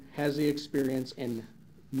 FCC has the experience in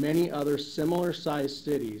many other similar sized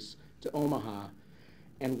cities to Omaha,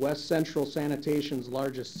 and West Central Sanitation's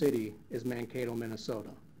largest city is Mankato, Minnesota.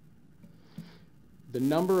 The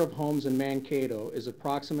number of homes in Mankato is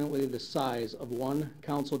approximately the size of one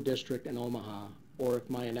council district in Omaha, or if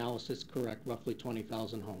my analysis is correct, roughly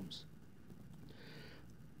 20,000 homes.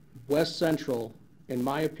 West Central, in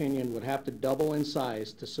my opinion, would have to double in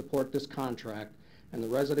size to support this contract, and the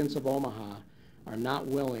residents of Omaha are not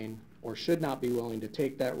willing or should not be willing to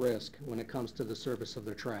take that risk when it comes to the service of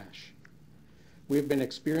their trash. We've been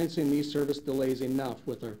experiencing these service delays enough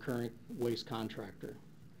with our current waste contractor.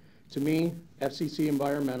 To me, FCC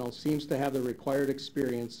Environmental seems to have the required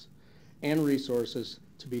experience and resources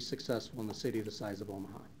to be successful in the city the size of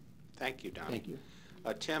Omaha. Thank you, Don. Thank you.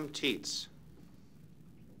 Tim Teets.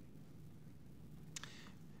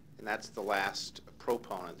 And that's the last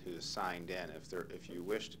proponent who's signed in. If you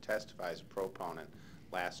wish to testify as a proponent,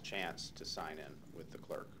 last chance to sign in with the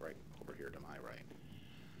clerk, right over here to my right.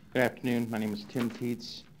 Good afternoon. My name is Tim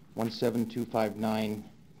Teets, 17259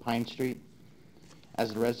 Pine Street.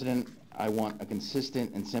 As a resident, I want a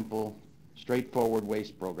consistent and simple, straightforward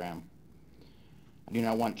waste program. I do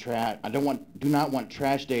not want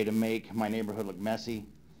trash day to make my neighborhood look messy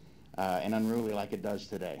and unruly like it does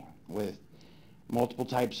today, with multiple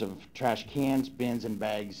types of trash cans, bins, and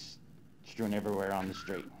bags strewn everywhere on the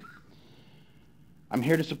street. I'm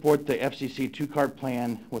here to support the FCC 2-cart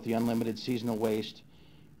plan with the unlimited seasonal waste,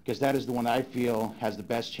 because that is the one I feel has the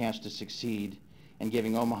best chance to succeed in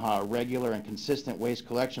giving Omaha a regular and consistent waste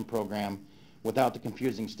collection program without the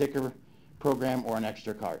confusing sticker program or an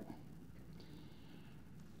extra cart.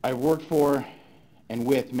 I've worked for and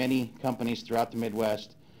with many companies throughout the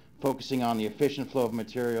Midwest, focusing on the efficient flow of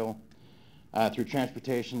material through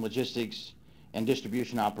transportation, logistics, and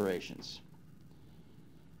distribution operations.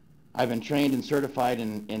 I've been trained and certified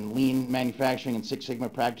in lean manufacturing and Six Sigma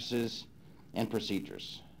practices and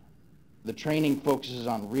procedures. The training focuses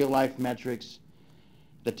on real-life metrics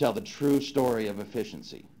that tell the true story of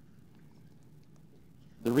efficiency.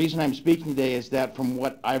 The reason I'm speaking today is that from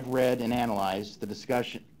what I've read and analyzed, the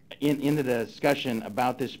discussion in the discussion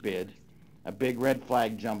about this bid, a big red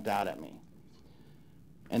flag jumped out at me,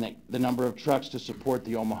 and the number of trucks to support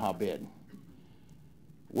the Omaha bid.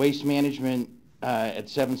 Waste Management at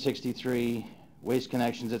 763, Waste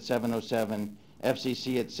Connections at 707,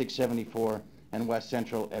 FCC at 674, and West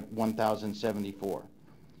Central at 1,074.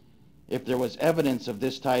 If there was evidence of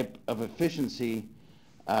this type of efficiency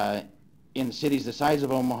in cities the size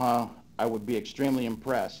of Omaha, I would be extremely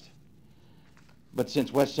impressed. But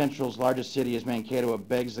since West Central's largest city is Mankato, it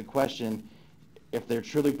begs the question if they're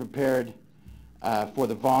truly prepared for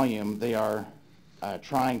the volume they are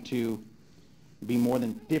trying to be more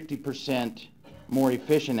than 50% more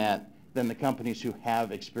efficient at, than the companies who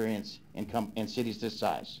have experience in cities this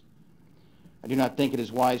size. I do not think it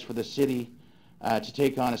is wise for the city to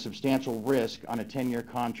take on a substantial risk on a 10-year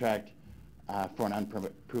contract for an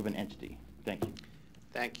unproven entity. Thank you.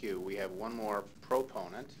 Thank you. We have one more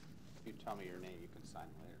proponent. If you tell me your name, you can sign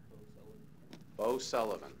later. Bo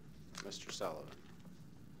Sullivan. Mr. Sullivan.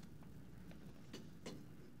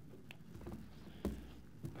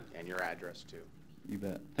 And your address, too. You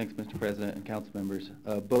bet. Thanks, Mr. President and council members.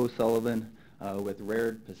 Bo Sullivan with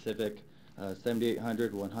Rared Pacific,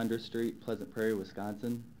 7800 100th Street, Pleasant Prairie,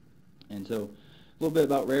 Wisconsin. And so a little bit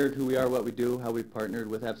about Rared, who we are, what we do, how we partnered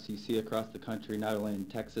with FCC across the country, not only in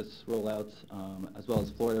Texas rollouts, as well as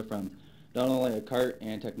Florida, from not only a cart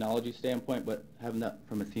and technology standpoint, but having that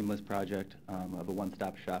from a seamless project of a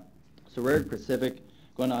one-stop shop. So Rared Pacific,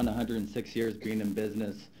 going on 106 years being in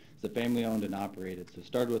business, is a family-owned and operated. So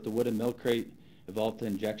started with the wooden milk crate, evolved to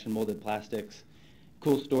injection molded plastics.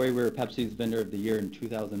 Cool story, we were Pepsi's Vendor of the Year in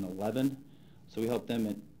 2011. So we helped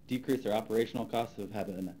them decrease their operational costs of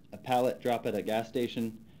having a pallet drop at a gas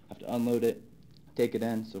station, have to unload it, take it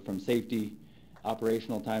in. So from safety,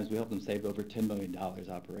 operational times, we helped them save over $10 million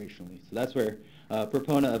operationally. So that's where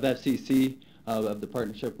proponent of FCC, of the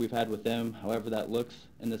partnership we've had with them, however that looks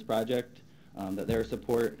in this project, that their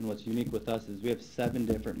support. And what's unique with us is we have 7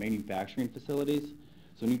 different manufacturing facilities.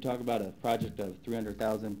 So when you talk about a project of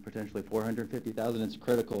 300,000, potentially 450,000, it's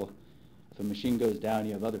critical. If a machine goes down,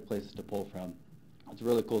 you have other places to pull from. What's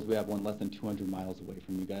really cool is we have one less than 200 miles away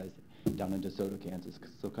from you guys down in DeSoto, Kansas.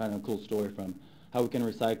 So kind of a cool story from how we can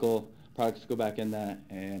recycle, products go back in that,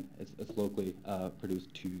 and it's locally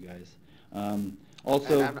produced to you guys.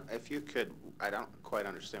 Also, and if you could, I don't quite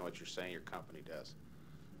understand what you're saying your company does.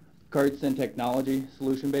 Carts and technology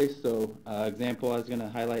solution based. So example I was going to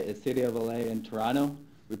highlight is City of LA and Toronto.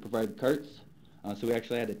 We provide carts. So we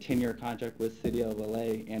actually had a 10-year contract with City of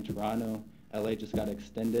LA and Toronto. LA just got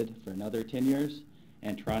extended for another 10 years,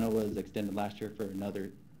 and Toronto was extended last year for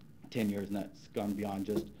another 10 years, and that's gone beyond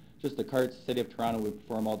just the carts. City of Toronto, we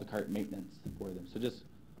perform all the cart maintenance for them. So just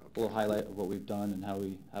a little highlight of what we've done and how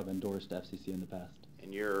we have endorsed FCC in the past.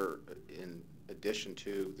 And you're, in addition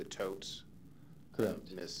to the totes,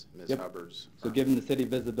 correct, Ms. Yep. Hubbard's. So giving the city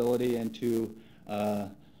visibility into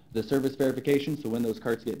the service verification, so when those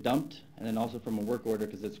carts get dumped, and then also from a work order,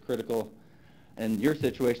 because it's critical in your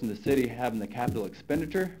situation, the city having the capital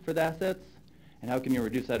expenditure for the assets, and how can you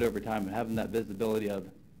reduce that over time, and having that visibility of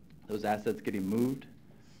those assets getting moved,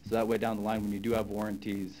 so that way down the line when you do have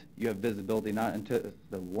warranties, you have visibility not into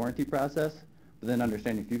the warranty process, but then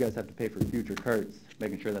understanding if you guys have to pay for future carts,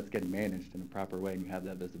 making sure that's getting managed in a proper way and you have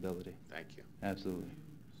that visibility. Thank you. Absolutely.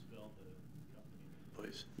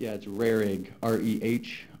 Please. Yeah, it's Rehrig,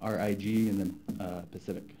 R-E-H-R-I-G, and then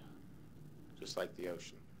Pacific. Just like the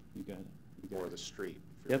ocean. You got it. Or the street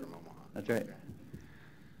if you're Yep, from Omaha. that's right. Okay.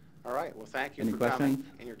 All right, well, thank you Any for questions? coming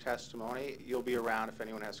and your testimony. You'll be around if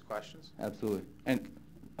anyone has questions. Absolutely. And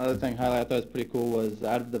other thing highlight I thought was pretty cool was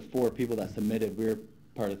out of the 4 people that submitted, we were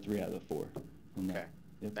part of 3 out of the 4. Okay,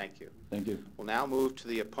 Yep. thank you. Thank you. We'll now move to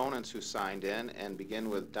the opponents who signed in and begin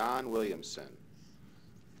with Don Williamson.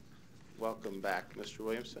 Welcome back, Mr.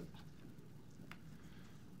 Williamson.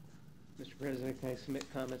 Mr. President, can I submit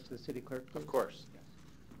comments to the city clerk, please? Of course.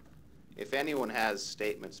 If anyone has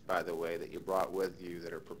statements, by the way, that you brought with you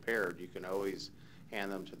that are prepared, you can always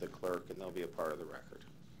hand them to the clerk and they'll be a part of the record.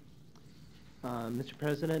 Mr.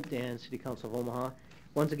 President and City Council of Omaha,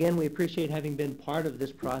 once again, we appreciate having been part of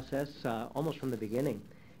this process almost from the beginning.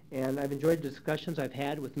 And I've enjoyed the discussions I've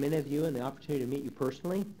had with many of you and the opportunity to meet you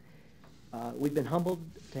personally. We've been humbled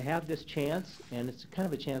to have this chance, and it's kind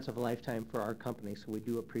of a chance of a lifetime for our company, so we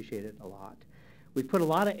do appreciate it a lot. We've put a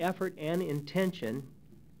lot of effort and intention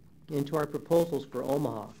into our proposals for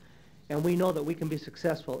Omaha, and we know that we can be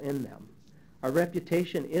successful in them. Our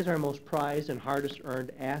reputation is our most prized and hardest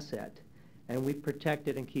earned asset, and we protect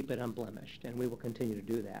it and keep it unblemished, and we will continue to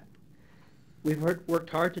do that. We've worked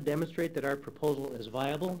hard to demonstrate that our proposal is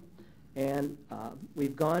viable, and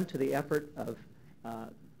we've gone to the effort of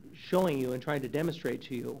showing you and trying to demonstrate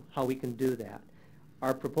to you how we can do that.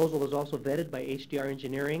 Our proposal was also vetted by HDR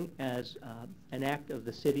Engineering as an act of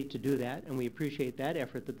the city to do that, and we appreciate that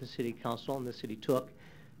effort that the City Council and the city took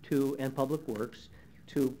and Public Works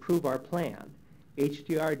to prove our plan.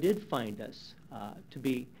 HDR did find us to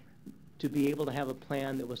be able to have a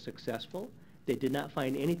plan that was successful. They did not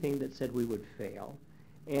find anything that said we would fail,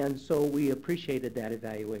 and so we appreciated that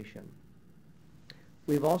evaluation.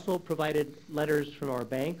 We've also provided letters from our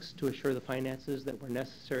banks to assure the finances that were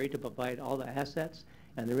necessary to provide all the assets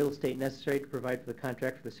and the real estate necessary to provide for the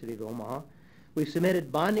contract for the City of Omaha. We've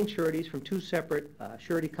submitted bonding sureties from 2 separate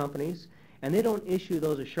surety companies, And they don't issue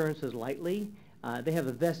those assurances lightly. They have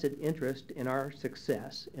a vested interest in our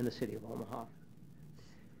success in the city of Omaha.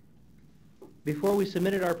 Before we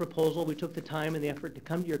submitted our proposal, we took the time and the effort to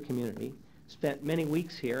come to your community, spent many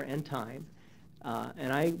weeks here and time,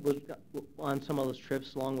 and I was on some of those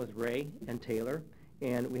trips along with Ray and Taylor,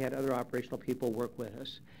 and we had other operational people work with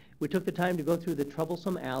us. We took the time to go through the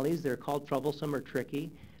troublesome alleys, they're called troublesome or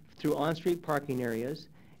tricky, through on-street parking areas,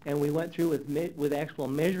 and we went through with actual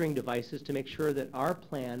measuring devices to make sure that our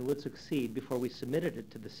plan would succeed before we submitted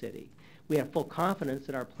it to the city. We have full confidence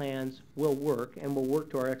that our plans will work and will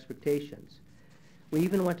work to our expectations. We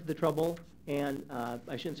even went to the trouble, and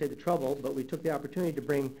I shouldn't say the trouble, but we took the opportunity to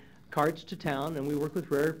bring carts to town, and we worked with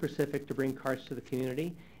Rare Pacific to bring carts to the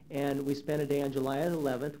community. And we spent a day on July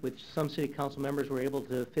 11th, which some city council members were able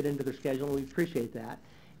to fit into their schedule, and we appreciate that.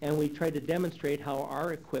 And we tried to demonstrate how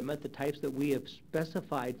our equipment, the types that we have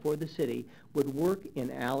specified for the city, would work in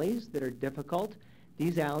alleys that are difficult.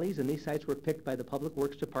 These alleys and these sites were picked by the Public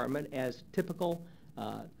Works Department as typical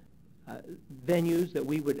venues that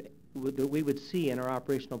we would see in our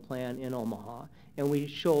operational plan in Omaha. And we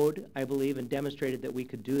showed, I believe, and demonstrated that we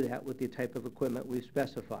could do that with the type of equipment we've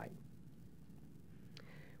specified.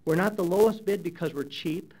 We're not the lowest bid because we're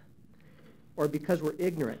cheap or because we're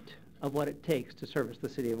ignorant of what it takes to service the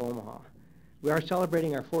city of Omaha. We are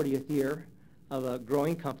celebrating our 40th year of a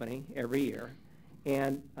growing company every year,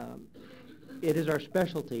 and it is our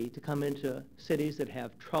specialty to come into cities that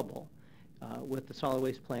have trouble with the solid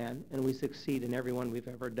waste plan, and we succeed in every one we've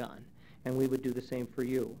ever done, and we would do the same for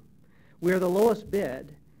you. We are the lowest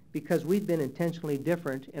bid because we've been intentionally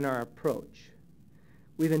different in our approach.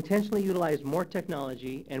 We've intentionally utilized more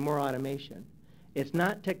technology and more automation. It's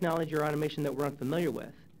not technology or automation that we're unfamiliar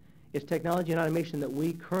with. It's technology and automation that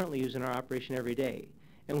we currently use in our operation every day,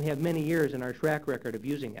 and we have many years in our track record of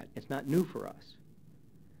using it. It's not new for us.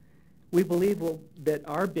 We believe that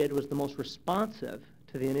our bid was the most responsive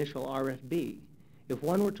to the initial RFB. If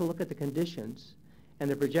one were to look at the conditions and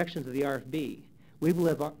the projections of the RFB, we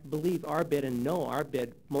believe our bid and know our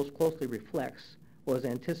bid most closely reflects what was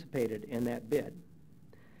anticipated in that bid.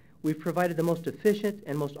 We've provided the most efficient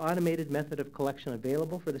and most automated method of collection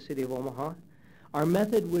available for the city of Omaha. Our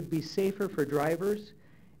method would be safer for drivers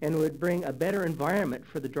and would bring a better environment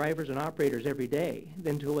for the drivers and operators every day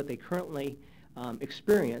than to what they currently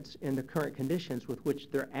experience in the current conditions with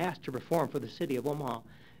which they're asked to perform for the city of Omaha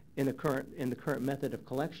in the current method of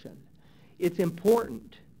collection. It's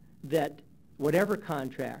important that whatever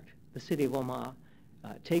contract the city of Omaha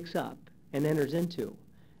takes up and enters into,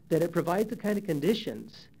 that it provides the kind of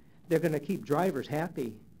conditions they're going to keep drivers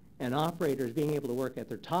happy and operators being able to work at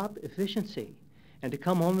their top efficiency and to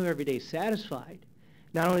come home every day satisfied.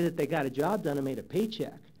 Not only that they got a job done and made a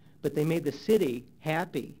paycheck, but they made the city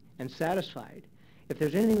happy and satisfied. If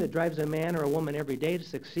there's anything that drives a man or a woman every day to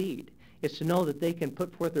succeed, it's to know that they can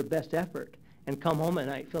put forth their best effort and come home at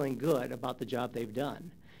night feeling good about the job they've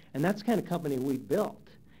done. And that's the kind of company we built,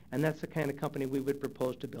 and that's the kind of company we would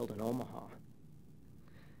propose to build in Omaha.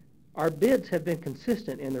 Our bids have been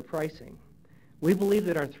consistent in their pricing. We believe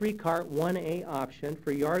that our 3-cart 1A option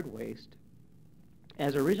for yard waste,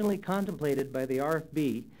 as originally contemplated by the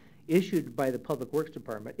RFB issued by the Public Works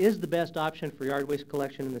Department, is the best option for yard waste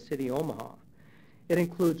collection in the city of Omaha. It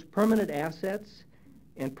includes permanent assets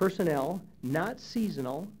and personnel, not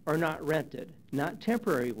seasonal or not rented, not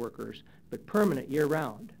temporary workers, but permanent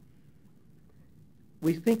year-round.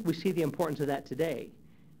 We think we see the importance of that today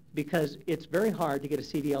because it's very hard to get a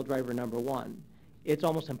CDL driver, number one. It's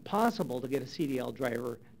almost impossible to get a CDL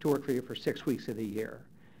driver to work for you for 6 weeks of the year.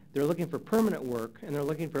 They're looking for permanent work, and they're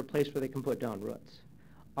looking for a place where they can put down roots.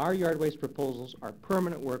 Our yard waste proposals are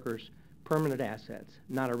permanent workers, permanent assets,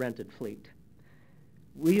 not a rented fleet.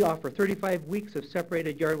 We offer 35 weeks of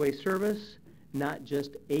separated yard waste service, not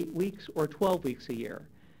just 8 weeks or 12 weeks a year.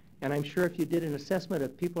 And I'm sure if you did an assessment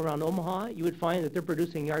of people around Omaha, you would find that they're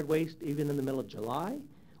producing yard waste even in the middle of July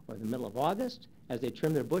or the middle of August as they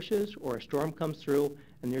trim their bushes or a storm comes through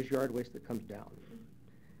and there's yard waste that comes down.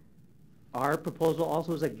 Our proposal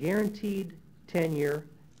also is a guaranteed tenure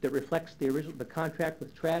that reflects the contract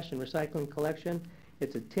with trash and recycling collection.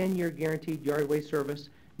 It's a 10-year guaranteed yard waste service,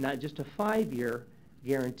 not just a 5-year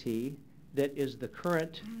guarantee that is the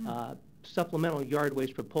current supplemental yard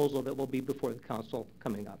waste proposal that will be before the council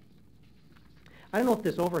coming up. I don't know if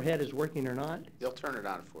this overhead is working or not. They'll turn it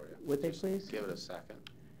on for you. Would they please? Give it a second.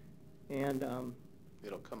 And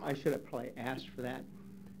it'll come on. I should have probably asked for that.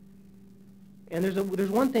 And there's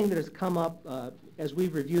one thing that has come up as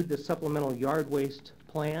we've reviewed the supplemental yard waste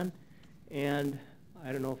plan, and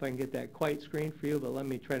I don't know if I can get that quite screened for you, but let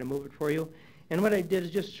me try to move it for you. And what I did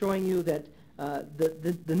is just showing you that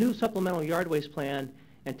The new supplemental yard waste plan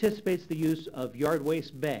anticipates the use of yard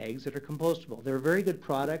waste bags that are compostable. They're a very good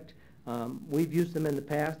product. We've used them in the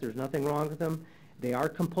past. There's nothing wrong with them. They are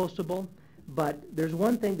compostable. But there's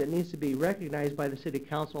one thing that needs to be recognized by the City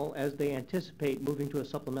Council as they anticipate moving to a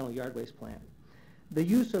supplemental yard waste plan. The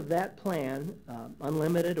use of that plan,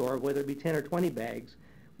 unlimited or whether it be 10 or 20 bags,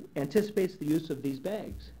 anticipates the use of these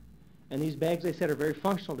bags. And these bags, they said, are very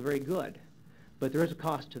functional, they're very good, but there is a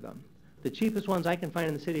cost to them. The cheapest ones I can find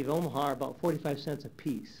in the city of Omaha are about 45 cents a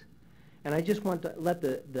piece. And I just want to let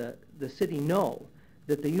the city know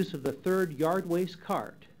that the use of the third yard waste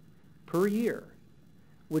cart per year,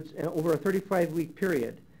 which over a 35-week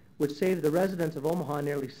period, would save the residents of Omaha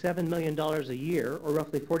nearly $7 million a year, or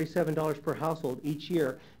roughly $47 per household each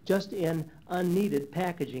year, just in unneeded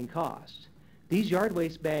packaging costs. These yard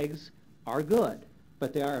waste bags are good,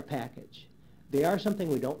 but they are a package. They are something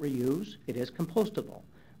we don't reuse. It is compostable,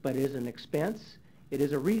 but it is an expense.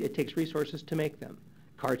 It takes resources to make them.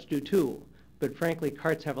 Carts do too, but frankly,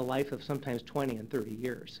 carts have a life of sometimes 20 and 30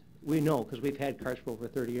 years. We know because we've had carts for over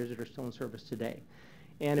 30 years that are still in service today.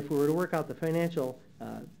 And if we were to work out the financial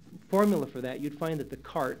formula for that, you'd find that the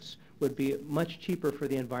carts would be much cheaper for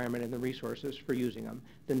the environment and the resources for using them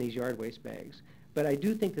than these yard waste bags. But I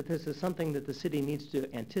do think that this is something that the city needs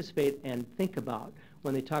to anticipate and think about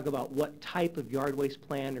when they talk about what type of yard waste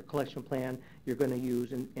plan or collection plan you're going to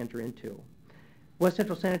use and enter into. West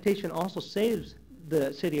Central Sanitation also saves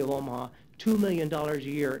the city of Omaha $2 million a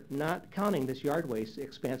year, not counting this yard waste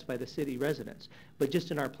expense by the city residents. But just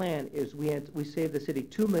in our plan is we save the city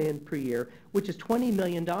 $2 million per year, which is $20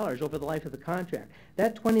 million over the life of the contract.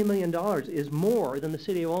 That $20 million is more than the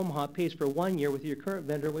city of Omaha pays for 1 year with your current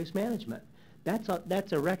vendor Waste Management.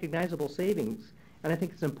 That's a recognizable savings, and I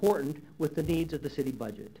think it's important with the needs of the city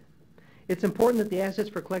budget. It's important that the assets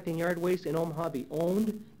for collecting yard waste in Omaha be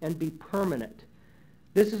owned and be permanent.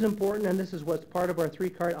 This is important, and this is what's part of our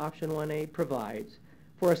 3-cart option 1A provides.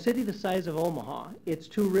 For a city the size of Omaha, it's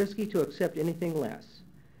too risky to accept anything less.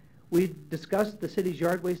 We've discussed the city's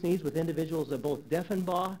yard waste needs with individuals of both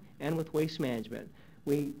Deffenbaugh and with Waste Management.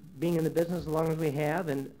 We, being in the business as long as we have,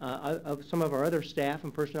 and of some of our other staff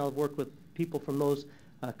and personnel have worked with people from those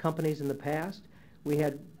companies in the past. We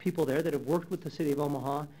had people there that have worked with the city of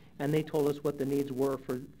Omaha, and they told us what the needs were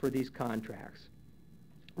for these contracts.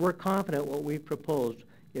 We're confident what we've proposed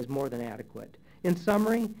is more than adequate. In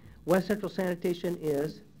summary, West Central Sanitation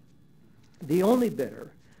is the only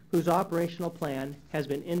bidder whose operational plan has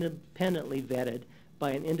been independently vetted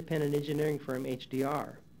by an independent engineering firm,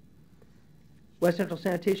 HDR. West Central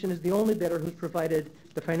Sanitation is the only bidder who's provided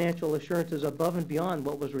the financial assurances above and beyond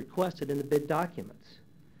what was requested in the bid documents.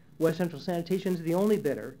 West Central Sanitation is the only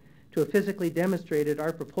bidder to have physically demonstrated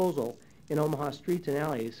our proposal in Omaha streets and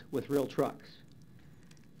alleys with real trucks.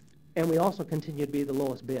 And we also continue to be the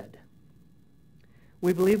lowest bid.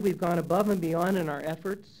 We believe we've gone above and beyond in our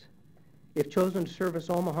efforts. If chosen to service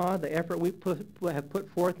Omaha, the effort we have put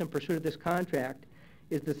forth in pursuit of this contract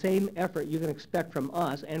is the same effort you can expect from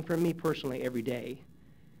us and from me personally every day.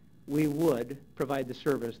 We would provide the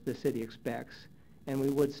service the city expects, and we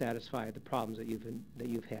would satisfy the problems that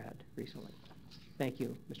you've had recently. Thank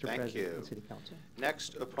you, Mr. President and City Council.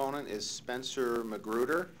 Next opponent is Spencer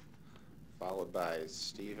Magruder, followed by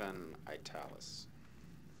Stephen Italis.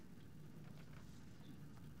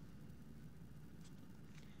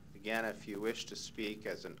 Again, if you wish to speak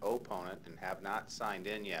as an opponent and have not signed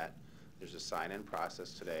in yet, there's a sign-in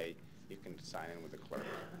process today. You can sign in with the clerk.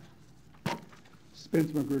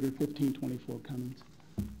 Spence Magruder, 1524 Cummins.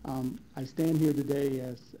 I stand here today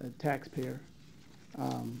as a taxpayer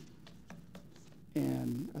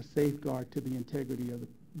and a safeguard to the integrity of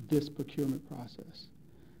this procurement process.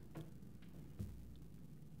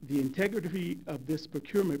 The integrity of this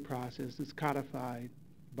procurement process is codified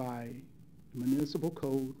by the Municipal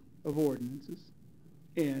Code of Ordinances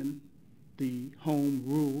and the Home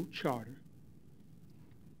Rule Charter.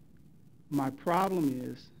 My problem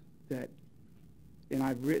is that, and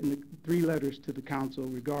I've written 3 letters to the council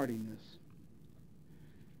regarding this,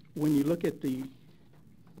 when you look at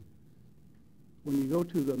when you go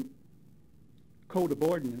to the Code of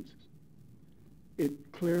Ordinances, it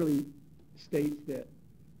clearly states that,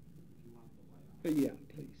 yeah,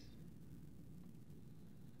 please.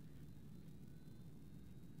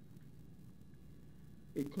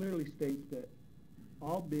 It clearly states that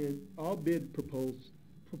all bid proposed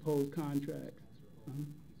contracts.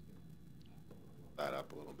 That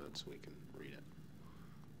up a little bit so we can read it.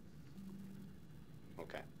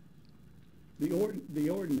 Okay. The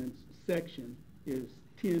ordinance section is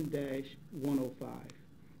 10-105,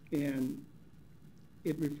 and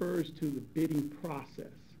it refers to the bidding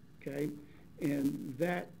process, okay? And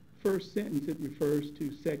that first sentence, it refers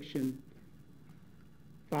to section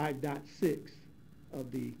 5.6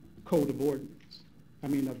 of the Code of Ordinance,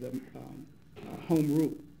 of the Home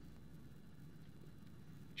Rule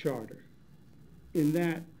Charter. In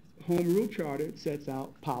that Home Rule Charter, it sets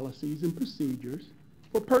out policies and procedures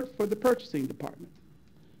for the purchasing department.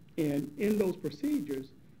 And in those procedures,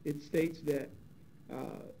 it states that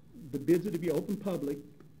the bids are to be open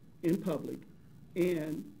in public,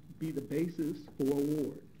 and be the basis for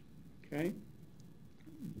award, okay?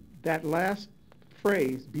 That last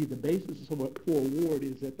phrase, be the basis for award,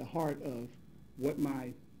 is at the heart of what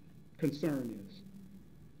my concern is.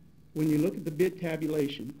 When you look at the bid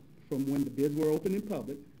tabulation from when the bids were open in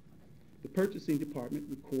public, the purchasing department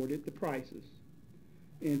recorded the prices.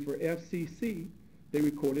 And for FCC, they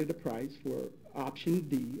recorded a price for option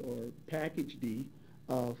D or package D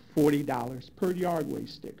of $40 per yard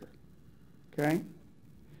waste sticker, okay?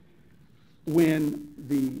 When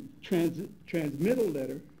the transmittal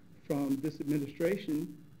letter from this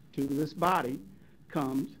administration to this body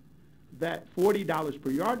comes, that $40 per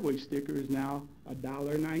yard waste sticker is now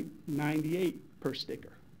 $1.98 per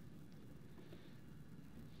sticker.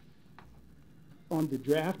 On the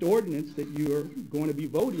draft ordinance that you are going to be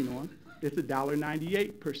voting on, it's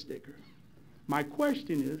 $1.98 per sticker. My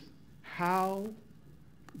question is, how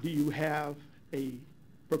do you have a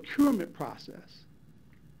procurement process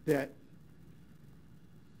that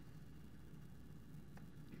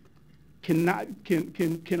can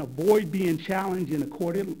avoid being challenged in a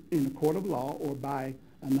court of law or by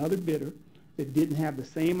another bidder that didn't have the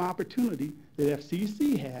same opportunity that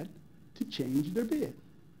FCC had to change their bid?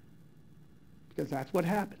 Because that's what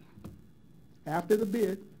happened. After the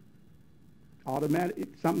bid,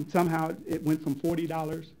 somehow it went from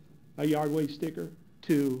 $40 a yard waste sticker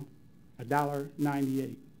to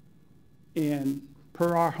 $1.98. And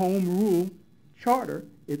per our home rule charter,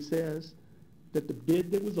 it says that the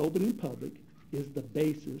bid that was open in public is the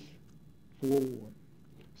basis for award.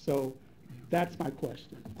 So that's my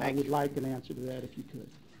question. I would like an answer to that if you could.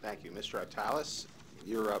 Thank you. Mr. Italis,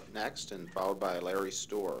 you're up next, and followed by Larry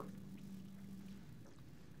Storr.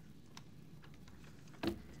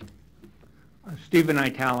 Stephen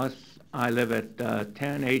Italis. I live at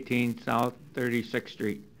 1018 South 36th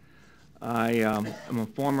Street. I am a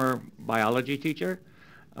former biology teacher,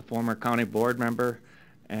 a former county board member,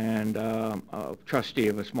 and a trustee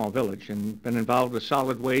of a small village, and been involved with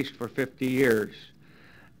solid waste for 50 years.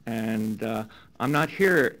 And I'm not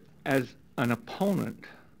here as an opponent.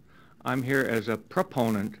 I'm here as a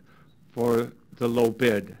proponent for the low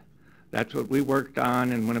bid. That's what we worked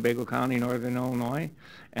on in Winnebago County, Northern Illinois.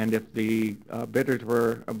 And if the bidders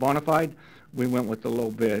were bona fide, we went with the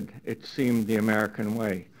low bid. It seemed the American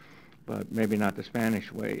way, but maybe not the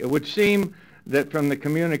Spanish way. It would seem that from the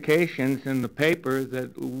communications in the paper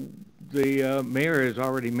that the mayor has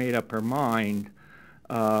already made up her mind.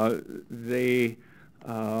 The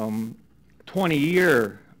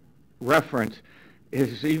 20-year reference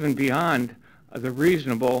is even beyond the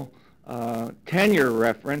reasonable 10-year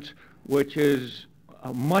reference, which is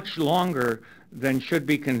much longer than should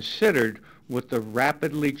be considered with the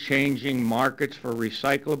rapidly changing markets for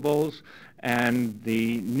recyclables and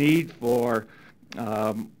the need for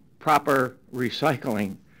proper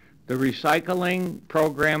recycling. The recycling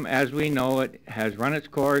program, as we know it, has run its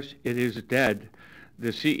course. It is dead.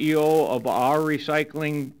 The CEO of our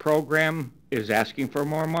recycling program is asking for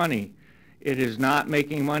more money. It is not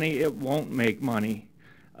making money. It won't make money.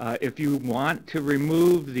 If you want to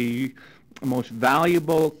remove the most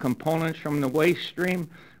valuable components from the waste stream,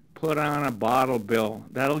 put on a bottle bill.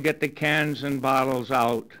 That'll get the cans and bottles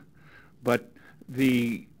out. But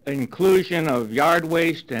the inclusion of yard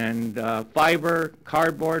waste and fiber,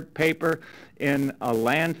 cardboard, paper in a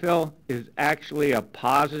landfill is actually a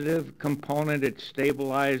positive component. It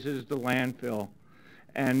stabilizes the landfill.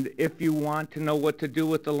 And if you want to know what to do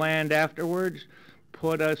with the land afterwards,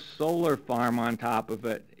 put a solar farm on top of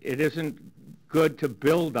it. It isn't good to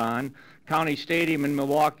build on. County Stadium in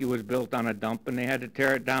Milwaukee was built on a dump and they had to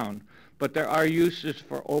tear it down. But there are uses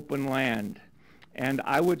for open land. And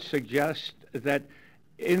I would suggest that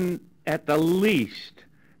at the least,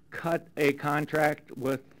 cut a contract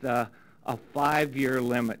with a 5-year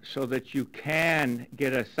limit so that you can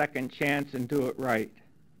get a second chance and do it right.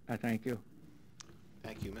 I thank you.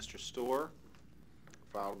 Thank you. Mr. Storr,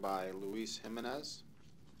 followed by Luis Jimenez.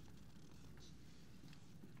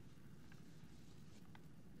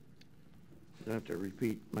 Do I have to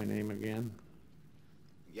repeat my name again?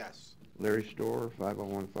 Yes. Larry Storr,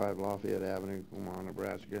 5015 Lafayette Avenue, Omaha,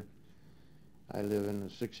 Nebraska. I live in the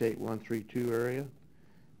 68132 area.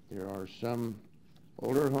 There are some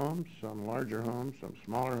older homes, some larger homes, some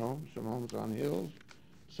smaller homes, some homes on hills,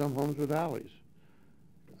 some homes with alleys.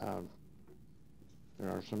 There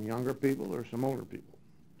are some younger people, there are some older people.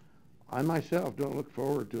 I myself don't look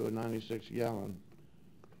forward to a 96-gallon,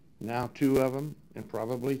 now 2 of them, and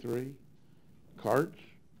probably 3, carts.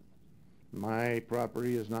 My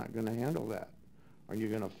property is not going to handle that. Are you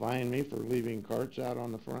going to fine me for leaving carts out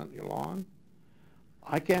on the front lawn?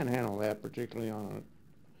 I can't handle that, particularly on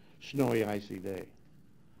a snowy, icy day.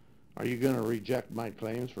 Are you going to reject my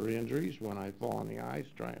claims for injuries when I fall on the ice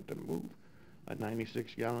trying to move a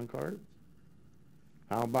 96-gallon cart?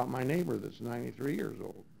 How about my neighbor that's 93 years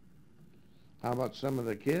old? How about some of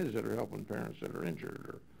the kids that are helping parents that are injured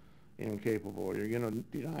or incapable? Are you going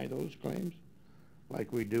to deny those claims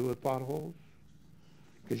like we do with potholes?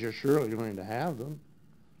 Because you're surely going to have them.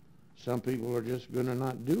 Some people are just going to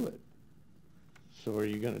not do it. So are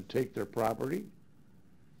you going to take their property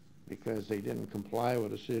because they didn't comply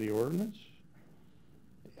with a city ordinance?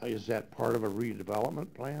 Is that part of a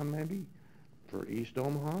redevelopment plan maybe for East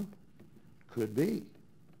Omaha? Could be.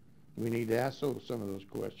 We need to ask some of those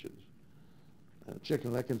questions.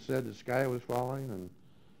 Chicken Licken said the sky was falling and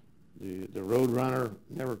the Roadrunner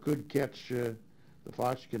never could catch, the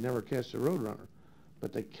Fox could never catch the Roadrunner.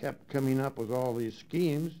 But they kept coming up with all these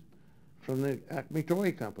schemes from the Acme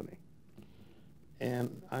Toy Company.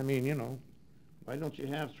 And I mean, you know, why don't you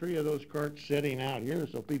have 3 of those carts sitting out here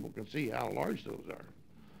so people can see how large those are?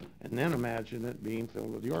 And then imagine it being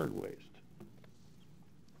filled with yard waste.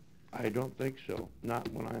 I don't think so.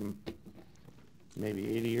 Not when I'm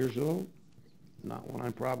maybe 80 years old. Not when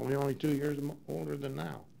I'm probably only 2 years older than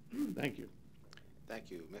now. Thank you. Thank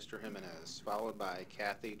you. Mr. Jimenez, followed by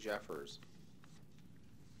Kathy Jeffers.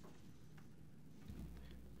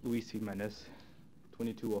 Luis Jimenez,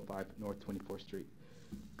 2205 North 24th Street.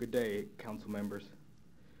 Good day, council members.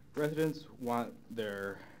 Residents want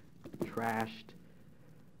their trashed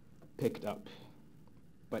picked up,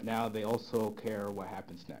 but now they also care what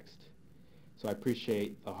happens next. So I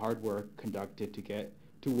appreciate the hard work conducted to get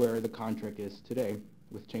to where the contract is today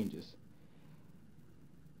with changes.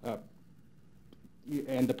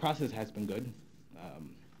 And the process has been good.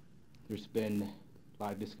 There's been a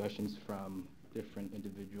lot of discussions from different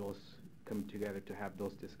individuals coming together to have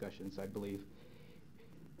those discussions, I believe.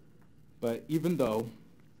 But even though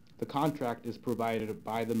the contract is provided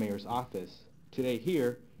by the mayor's office, today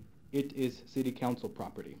here, it is city council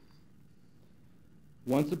property.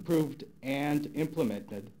 Once approved and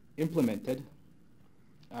implemented,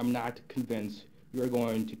 I'm not convinced you're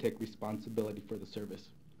going to take responsibility for the service.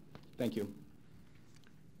 Thank you.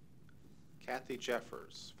 Kathy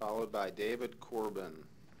Jeffers, followed by David Corbin,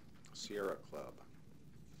 Sierra Club.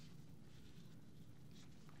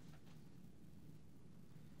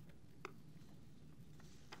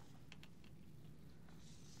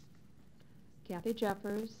 Kathy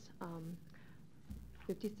Jeffers,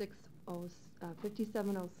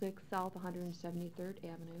 5706 South 173rd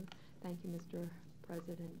Avenue. Thank you, Mr.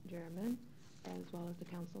 President Jeremy, as well as the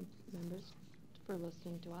council members for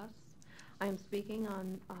listening to us. I am speaking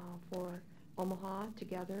on for Omaha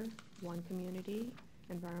Together, One Community,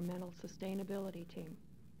 Environmental Sustainability Team.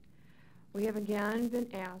 We have again been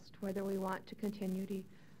asked whether we want to continue to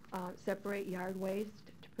separate yard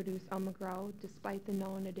waste to produce Omagrow despite the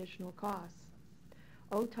known additional costs.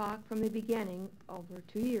 OTOC from the beginning, over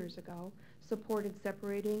 2 years ago, supported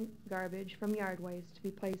separating garbage from yard waste to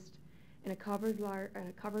be placed in a covered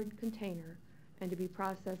container and to be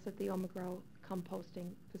processed at the Omagrow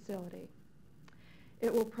composting facility.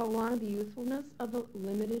 It will prolong the usefulness of the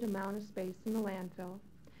limited amount of space in the landfill.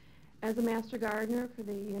 As a master gardener for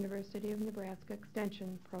the University of Nebraska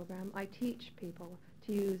Extension Program, I teach people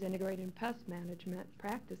to use integrated pest management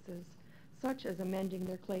practices such as amending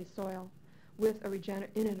their clay soil with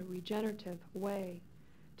in a regenerative way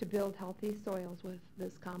to build healthy soils with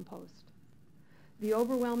this compost. The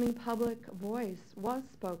overwhelming public voice was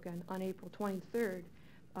spoken on April 23rd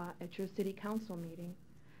at your city council meeting,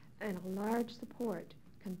 and a large support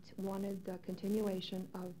wanted the continuation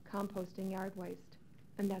of composting yard waste,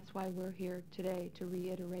 and that's why we're here today to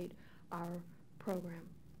reiterate our program.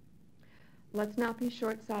 Let's not be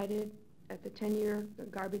short-sighted at the 10-year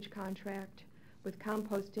garbage contract with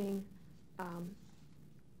composting.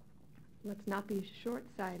 Let's not be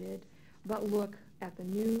short-sighted, but look at the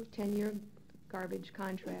new 10-year garbage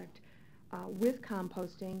contract with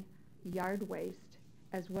composting yard waste,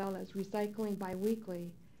 as well as recycling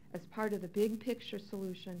biweekly as part of the big picture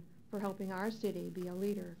solution for helping our city be a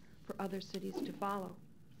leader for other cities to follow.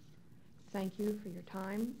 Thank you for your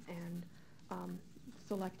time and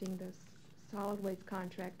selecting this solid waste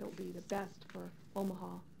contract that will be the best for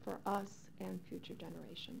Omaha, for us, and future. future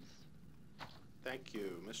generations. Thank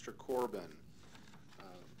you. Mr. Corbin.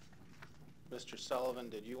 Mr. Sullivan,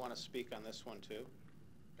 did you want to speak on this one too?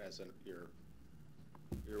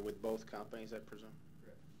 You're with both companies, I presume?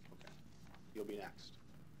 Correct. Okay. You'll be next.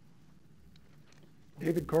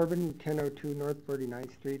 David Corbin, 1002 North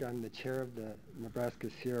 49th Street. I'm the chair of the Nebraska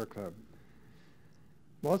Sierra Club.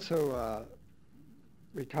 I'm also a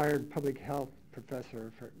retired public health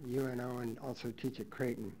professor for UNO and also teach at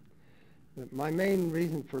Creighton. My main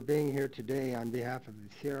reason for being here today on behalf of the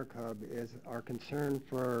Sierra Club is our concern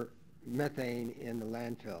for methane in the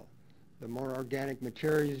landfill. The more organic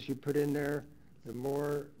materials you put in there, the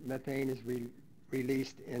more methane is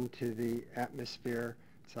released into the atmosphere.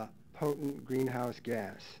 It's a potent greenhouse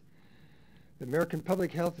gas. The American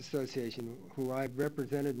Public Health Association, who I've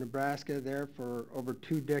represented Nebraska there for over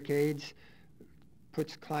 2 decades,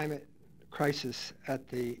 puts climate crisis at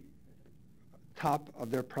the top of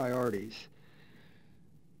their priorities.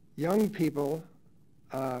 Young people,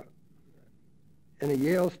 in a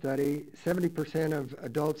Yale study, 70% of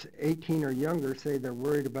adults 18 or younger say they're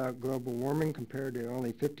worried about global warming compared to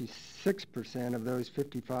only 56% of those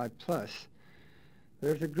 55 plus.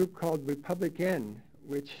 There's a group called Republican,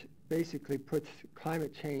 which basically puts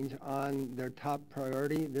climate change on their top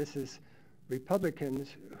priority. This is Republicans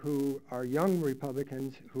who are young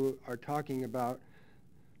Republicans who are talking about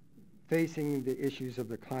facing the issues of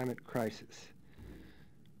the climate crisis.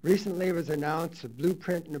 Recently it was announced a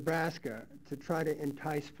Blueprint Nebraska to try to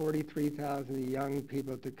entice 43,000 young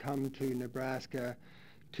people to come to Nebraska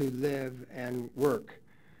to live and work.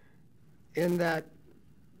 In that,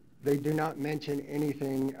 they do not mention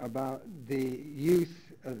anything about the youth.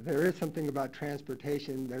 There is something about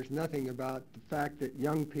transportation. There's nothing about the fact that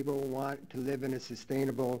young people want to live in a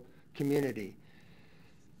sustainable community.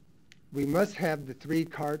 We must have the 3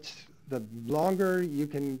 carts. The longer you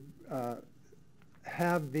can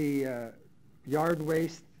have the yard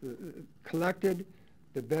waste collected,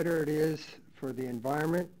 the better it is for the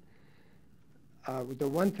environment. The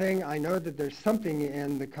one thing, I know that there's something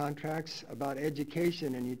in the contracts about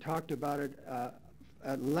education, and you talked about it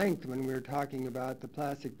at length when we were talking about the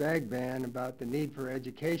plastic bag ban, about the need for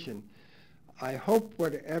education. I hope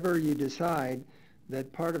whatever you decide,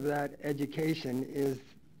 that part of that education is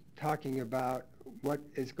talking about what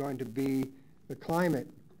is going to be the climate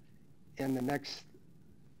in the next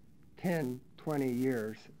 10, 20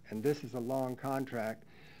 years, and this is a long contract.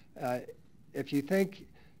 If you think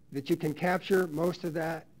that you can capture most of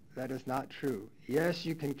that, that is not true. Yes,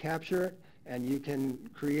 you can capture it, and you can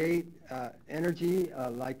create energy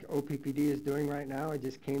like OPPD is doing right now. I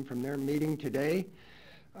just came from their meeting today.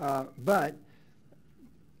 But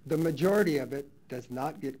the majority of it does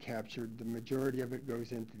not get captured. The majority of it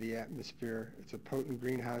goes into the atmosphere. It's a potent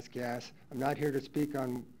greenhouse gas. I'm not here to speak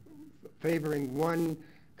on favoring one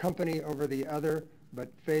company over the other,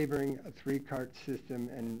 but favoring a 3-cart system,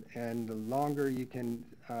 and the longer you can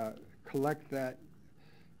collect that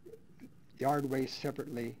yard waste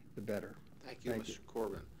separately, the better. Thank you, Mr.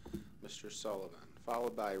 Corbin. Mr. Sullivan,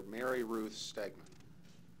 followed by Mary Ruth Stegman.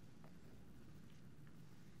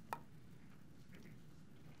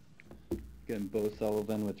 Again, Bo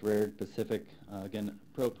Sullivan with Rare Pacific. Again,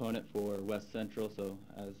 proponent for West Central, so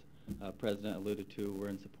as President alluded to, we're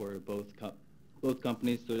in support of both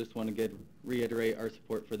companies, so I just want to reiterate our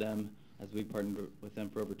support for them as we partnered with them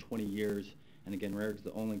for over 20 years. And again, Rare is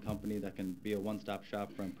the only company that can be a one-stop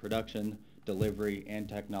shop from production, delivery, and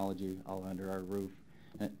technology all under our roof.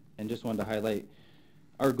 And just wanted to highlight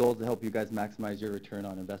our goal is to help you guys maximize your return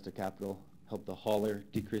on invested capital, help the hauler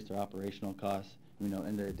decrease their operational costs, end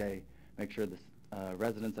of the day, make sure the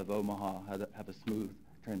residents of Omaha have a smooth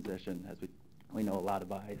transition, as we know a lot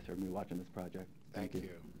of eyes are going to be watching this project. Thank you.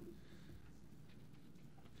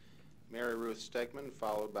 Mary Ruth Stegman,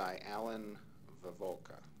 followed by Alan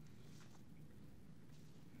Vivolka.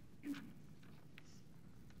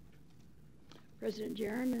 President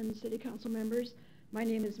Jerem and City Council members, my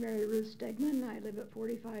name is Mary Ruth Stegman. I live at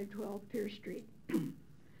 4512 Pierce Street.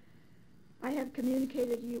 I have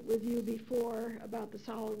communicated with you before about the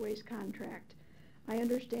solid waste contract. I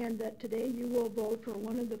understand that today you will vote for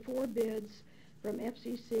one of the 4 bids from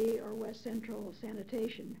FCC or West Central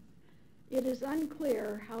Sanitation. It is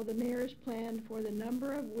unclear how the mayor's plan for the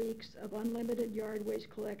number of weeks of unlimited yard waste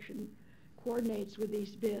collection coordinates with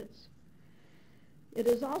these bids. It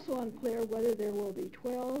is also unclear whether there will be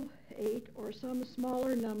 12, 8, or some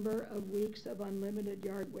smaller number of weeks of unlimited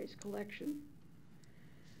yard waste collection.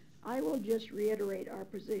 I will just reiterate our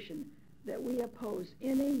position that we oppose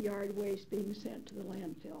any yard waste being sent to the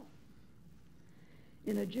landfill.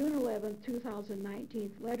 In a June 11,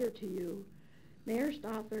 2019 letter to you, Mayor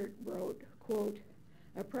Stothert wrote, quote,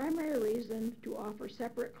 "A primary reason to offer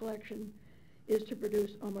separate collection is to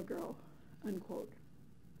produce Omagro," unquote.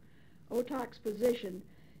 OTOC's position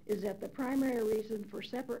is that the primary reason for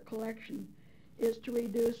separate collection is to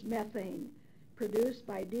reduce methane produced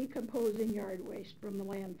by decomposing yard waste from the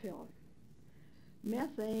landfill.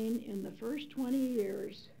 Methane in the first 20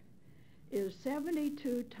 years is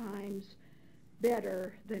 72 times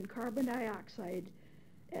better than carbon dioxide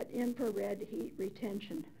at infrared heat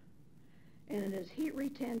retention. And it is heat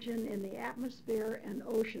retention in the atmosphere and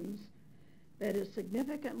oceans that is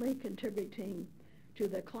significantly contributing to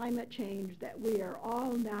the climate change that we are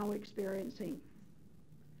all now experiencing.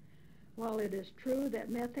 While it is true that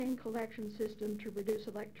methane collection system to produce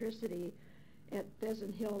electricity at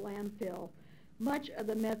Pheasant Hill landfill, much of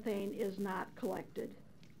the methane is not collected.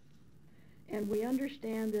 And we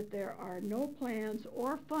understand that there are no plans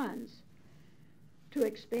or funds to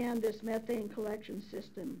expand this methane collection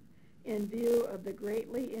system in view of the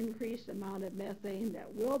greatly increased amount of methane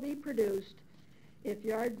that will be produced if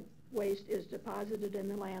yard waste is deposited in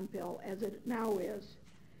the landfill, as it now is,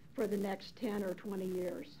 for the next 10 or 20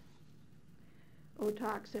 years.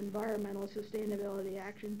 OTOC's Environmental Sustainability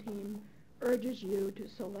Action Team urges you to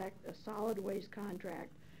select a solid waste contract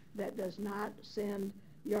that does not send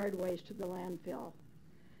yard waste to the landfill.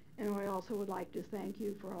 And I also would like to thank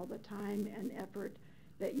you for all the time and effort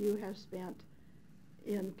that you have spent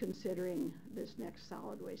in considering this next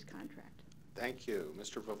solid waste contract. Thank you.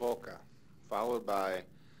 Mr. Vavolka, followed by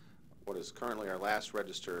what is currently our last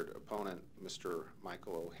registered opponent, Mr.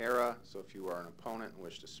 Michael O'Hara. So if you are an opponent and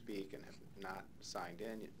wish to speak and have not signed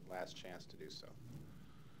in, last chance to do so.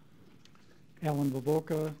 Alan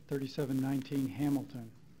Vavolka, 3719 Hamilton.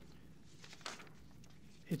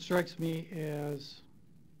 It strikes me as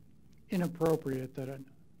inappropriate that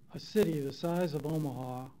a city the size of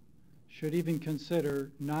Omaha should even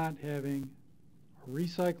consider not having a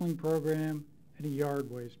recycling program and a yard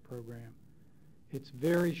waste program. It's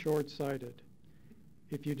very short-sighted.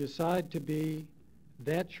 If you decide to be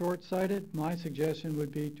that short-sighted, my suggestion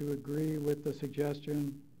would be to agree with the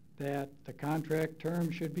suggestion that the contract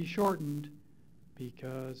term should be shortened,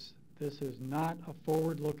 because this is not a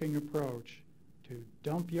forward-looking approach to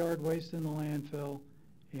dump yard waste in the landfill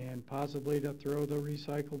and possibly to throw the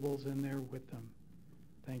recyclables in there with them.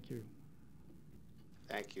 Thank you.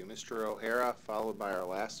 Thank you. Mr. O'Hara, followed by our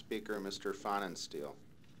last speaker, Mr. Fonensteel.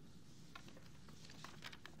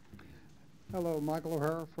 Hello, Michael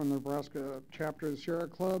O'Hara from the Nebraska chapter of the Sierra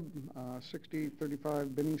Club,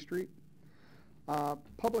 6035 Benning Street.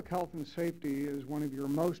 Public health and safety is one of your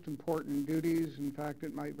most important duties. In fact,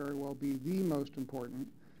 it might very well be the most important.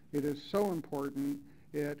 It is so important,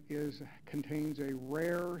 it contains a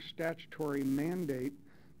rare statutory mandate.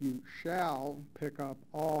 You shall pick up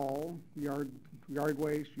all yard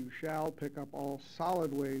waste, you shall pick up all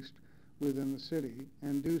solid waste within the city,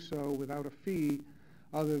 and do so without a fee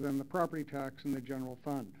other than the property tax and the general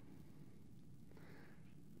fund.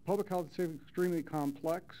 Public health and safety is extremely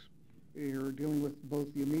complex. You're dealing with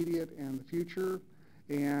both the immediate and the future,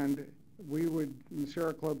 and we would, in the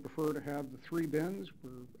Sierra Club, prefer to have the 3 bins.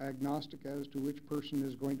 We're agnostic as to which person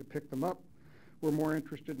is going to pick them up. We're more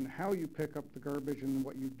interested in how you pick up the garbage and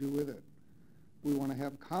what you do with it. We want to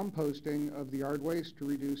have composting of the yard waste to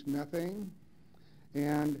reduce methane,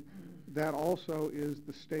 and that also is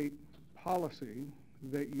the state policy,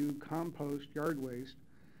 that you compost yard waste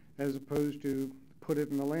as opposed to put it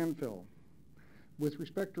in the landfill. With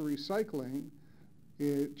respect to recycling,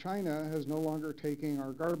 China is no longer taking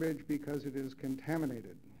our garbage because it is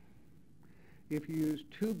contaminated. If you use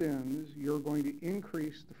 2 bins, you're going to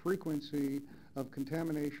increase the frequency of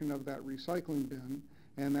contamination of that recycling bin,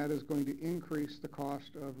 and that is going to increase the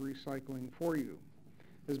cost of recycling for you.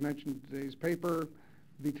 As mentioned in today's paper,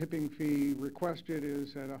 the tipping fee requested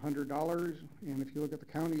is at $100, and if you look at the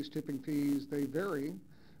county's tipping fees, they vary,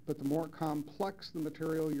 but the more complex the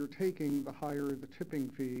material you're taking, the higher the tipping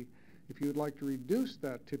fee. If you would like to reduce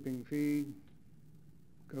that tipping fee,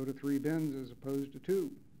 go to 3 bins as opposed to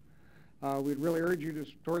 2. We'd really urge you to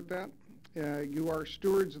support that. You are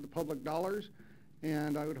stewards of the public dollars,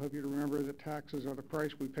 and I would hope you to remember that taxes are the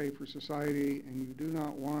price we pay for society, and you do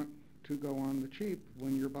not want to go on the cheap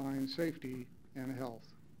when you're buying safety and health.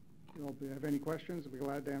 If you have any questions, I'll be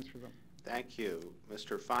glad to answer them. Thank you.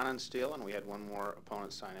 Mr. Fonensteel, and we had one more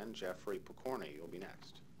opponent sign in, Jeffrey Pokorny. You'll be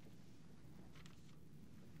next.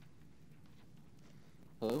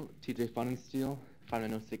 Hello, TJ Fonensteel,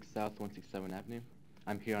 5906 South 167 Avenue.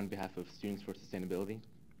 I'm here on behalf of Students for Sustainability.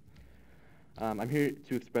 I'm here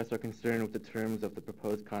to express our concern with the terms of the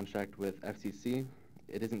proposed contract with FCC.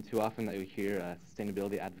 It isn't too often that we hear a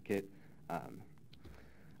sustainability advocate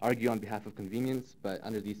argue on behalf of convenience, but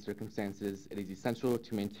under these circumstances, it is essential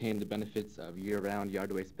to maintain the benefits of year-round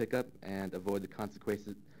yard waste pickup and avoid the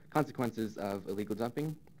consequences of illegal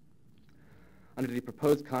dumping. Under the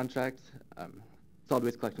proposed contract, solid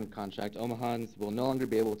waste collection contract, Omahans will no longer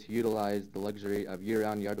be able to utilize the luxury of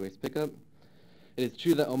year-round yard waste pickup. It is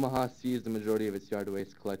true that Omaha sees the majority of its yard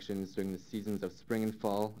waste collections during the seasons of spring and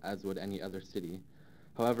fall, as would any other city.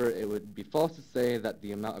 However, it would be false to say that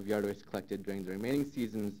the amount of yard waste collected during the remaining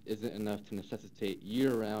seasons isn't enough to necessitate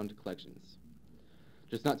year-round collections.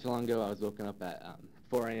 Just not too long ago, I was woken up at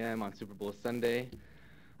 4 a.m. on Super Bowl Sunday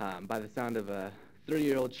by the sound of a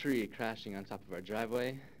 30-year-old tree crashing on top of our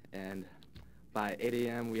driveway, and by 8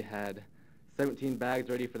 a.m. we had 17 bags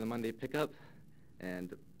ready for the Monday pickup,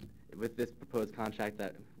 and with this proposed contract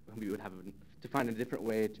that we would have to find a different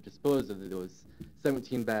way to dispose of those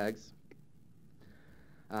 17 bags.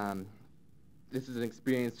 This is an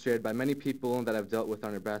experience shared by many people that have dealt with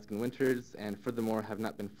our Nebraskan winters, and furthermore have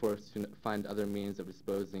not been forced to find other means of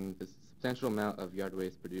disposing the substantial amount of yard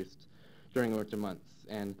waste produced during winter months.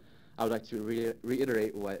 And I would like to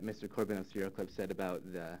reiterate what Mr. Corbin of Sierra Club said about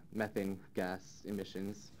the methane gas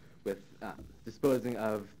emissions with disposing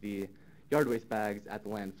of the yard waste bags at the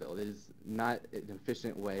landfill. It is not an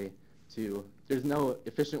efficient way to, there's no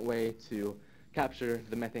efficient way to capture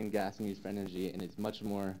the methane gas and use for energy, and it's much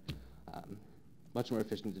more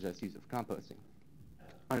efficient to just use it for composting.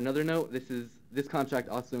 On another note, this contract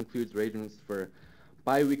also includes arrangements for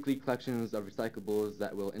bi-weekly collections of recyclables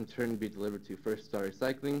that will in turn be delivered to First Star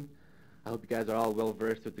Recycling. I hope you guys are all well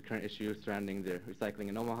versed with the current issues surrounding the recycling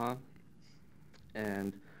in Omaha,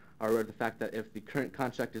 and are aware of the fact that if the current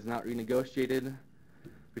contract is not renegotiated,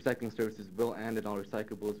 recycling services will end and all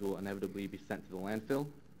recyclables will inevitably be sent to the landfill.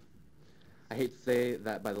 I hate to say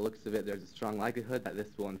that by the looks of it, there's a strong likelihood that this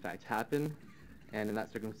will in fact happen, and in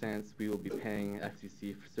that circumstance, we will be paying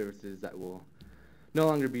FCC for services that will no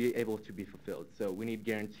longer be able to be fulfilled. So we need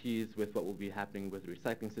guarantees with what will be happening with the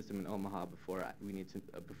recycling system in Omaha before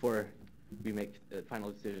we make a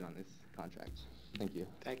final decision on this contract. Thank you.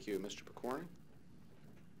 Thank you. Mr. Picorni?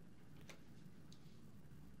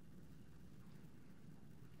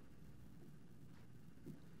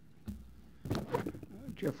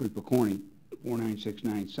 Jeffrey Picorni,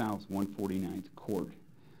 4969 South 149th Court.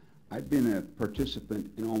 I've been a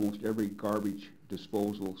participant in almost every garbage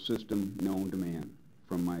disposal system known to man,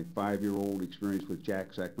 from my 5-year-old experience with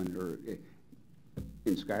Jack Seckman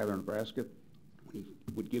in Schuyler, Nebraska. He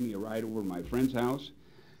would give me a ride over to my friend's house,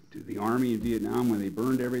 to the Army in Vietnam when they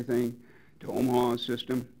burned everything, to Omaha's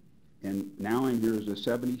system, and now I'm here as a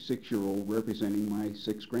 76-year-old representing my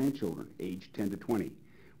 6 grandchildren, aged 10 to 20.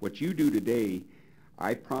 What you do today,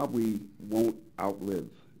 I probably won't outlive.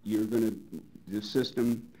 You're going to, this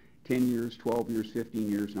system, 10 years, 12 years, 15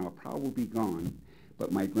 years, and I'll probably be gone.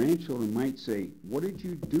 But my grandchildren might say, what did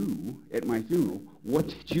you do at my funeral? What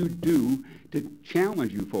did you do to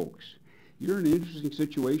challenge you folks? You're in an interesting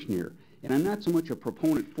situation here. And I'm not so much a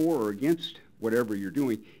proponent for or against whatever you're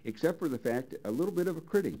doing, except for the fact, a little bit of a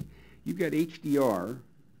critic. You've got HDR,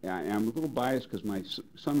 and I'm a little biased because my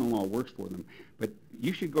son-in-law works for them, but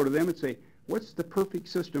you should go to them and say, what's the perfect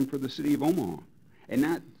system for the city of Omaha? And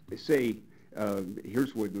not say,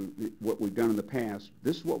 here's what we've done in the past.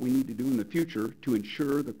 This is what we need to do in the future to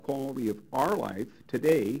ensure the quality of our life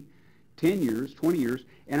today, 10 years, 20 years,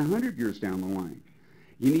 and 100 years down the line.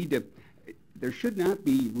 You need to, there should not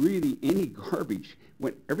be really any garbage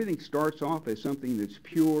when everything starts off as something that's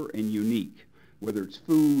pure and unique, whether it's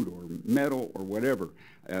food or metal or whatever.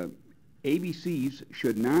 ABCs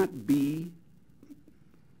should not be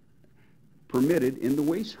permitted in the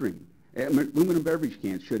waste stream. Aluminum beverage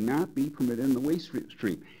cans should not be permitted in the waste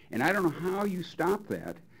stream. And I don't know how you stop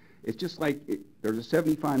that. It's just like there's a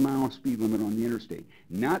 75-mile speed limit on the interstate.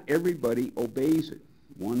 Not everybody obeys it.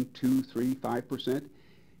 1, 2, 3, 5%.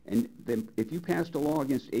 And then if you passed a law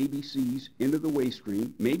against ABCs into the waste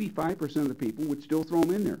stream, maybe 5% of the people would still throw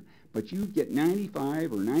them in there. But you get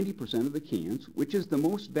 95 or 90% of the cans, which is the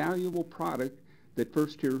most valuable product that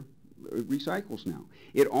First Tier recycles now.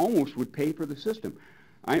 It almost would pay for the system.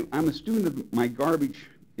 I'm a student of my garbage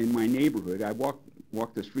in my neighborhood. I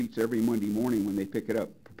walk the streets every Monday morning when they pick it up.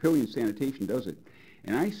 Papillion Sanitation does it.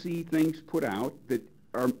 And I see things put out that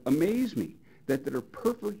amaze me, that are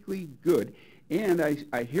perfectly good. And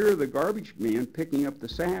I hear the garbage man picking up the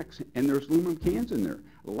sacks, and there's aluminum cans in there.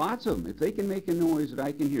 Lots of them. If they can make a noise that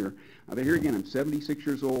I can hear. Now, here again, I'm 76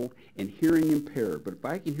 years old and hearing impaired. But if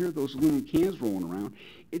I can hear those aluminum cans rolling around,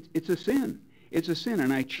 it's a sin. It's a sin.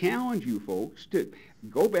 And I challenge you folks to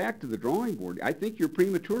go back to the drawing board. I think you're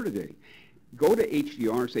premature today. Go to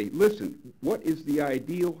HDR and say, listen, what is the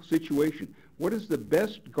ideal situation? what is the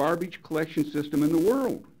best garbage collection system in the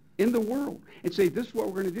world, and say, this is what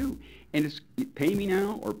we're going to do. And it's pay me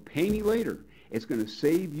now or pay me later. It's going to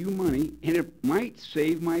save you money, and it might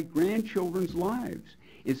save my grandchildren's lives.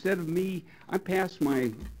 Instead of me, I'm past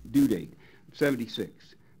my due date, 76,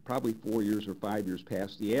 probably 4 years or 5 years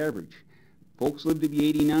past the average. Folks live to be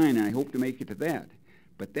 89, and I hope to make it to that.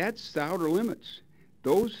 But that's the outer limits.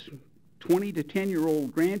 Those 20 to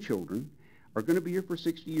 10-year-old grandchildren are going to be here for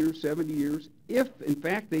 60 years, 70 years, if, in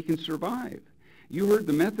fact, they can survive. You heard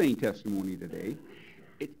the methane testimony today.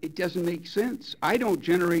 It doesn't make sense. I don't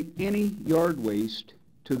generate any yard waste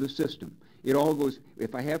to the system. It all goes,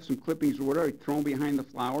 if I have some clippings or whatever, I throw them behind the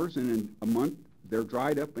flowers, and in a month, they're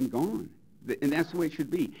dried up and gone. And that's the way it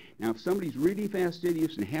should be. Now, if somebody's really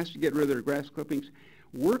fastidious and has to get rid of their grass clippings,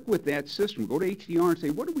 work with that system. Go to HDR and say,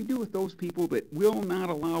 what do we do with those people that will not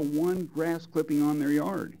allow one grass clipping on their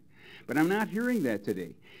yard? But I'm not hearing that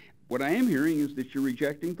today. What I am hearing is that you're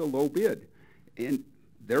rejecting the low bid. And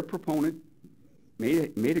their proponent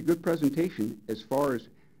made a good presentation as far as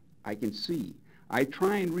I can see. I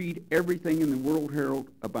try and read everything in the World Herald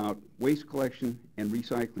about waste collection and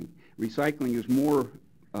recycling. Recycling is more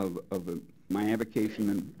of my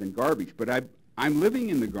avocation than garbage, but I'm living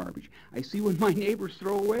in the garbage. I see what my neighbors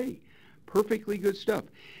throw away. Perfectly good stuff.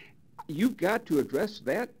 You've got to address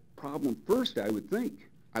that problem first, I would think.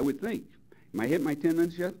 Am I hitting my 10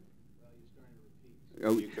 minutes yet?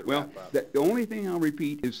 Well, the only thing I'll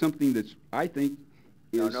repeat is something that's, I think,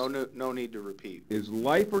 no need to repeat. Is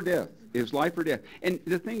life or death. And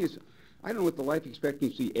the thing is, I don't know what the life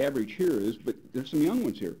expectancy average here is, but there's some young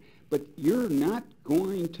ones here. But you're not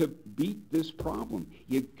going to beat this problem.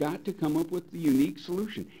 You've got to come up with the unique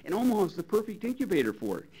solution. And Omaha is the perfect incubator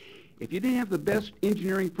for it. If you didn't have the best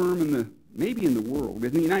engineering firm maybe in the world,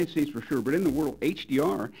 in the United States for sure, but in the world,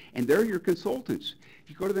 HDR, and they're your consultants.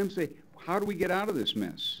 You go to them and say, how do we get out of this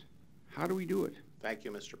mess? How do we do it? Thank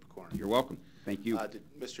you, Mr. Picorni. You're welcome. Thank you.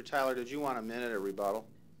 Mr. Tyler, did you want a minute of rebuttal?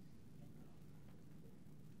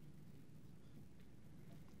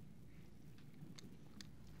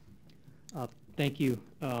 Thank you.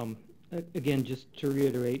 Again, just to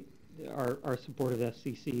reiterate our support of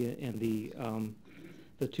FCC and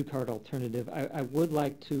the two-card alternative, I would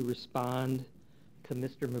like to respond to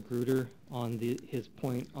Mr. Magruder on his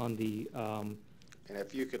point on the and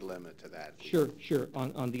if you could limit to that. Sure.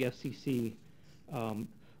 On the FCC,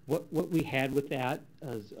 what we had with that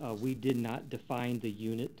is we did not define the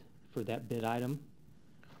unit for that bid item,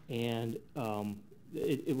 and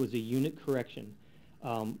it was a unit correction.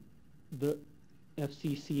 The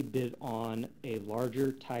FCC bid on a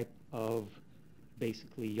larger type of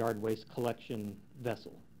basically yard waste collection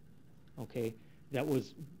vessel. Okay,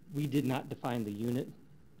 we did not define the unit.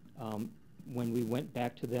 When we went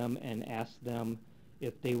back to them and asked them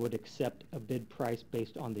if they would accept a bid price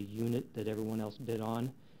based on the unit that everyone else bid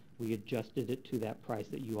on, we adjusted it to that price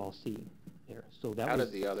that you all see there. So that How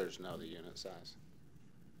did the others know the unit size?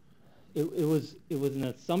 It was an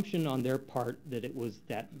assumption on their part that it was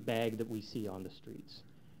that bag that we see on the streets,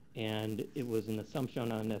 and it was an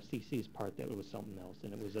assumption on FCC's part that it was something else,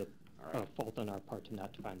 and it was a fault on our part to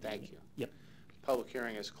not define. Thank you. Yep. Public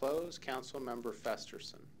hearing is closed. Council Member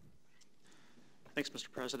Festerson. Thanks,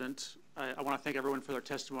 Mr. President. I want to thank everyone for their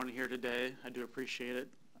testimony here today. I do appreciate it.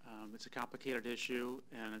 It's a complicated issue,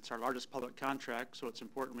 and it's our largest public contract, so it's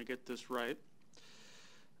important we get this right.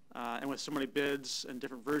 And with so many bids and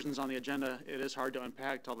different versions on the agenda, it is hard to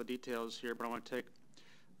unpack all the details here, but I want to take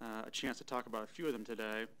a chance to talk about a few of them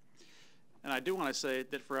today. And I do want to say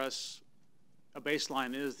that for us, a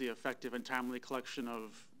baseline is the effective and timely collection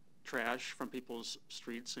of trash from people's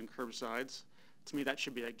streets and curbsides. To me, that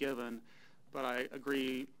should be a given, but I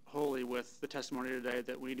agree wholly with the testimony today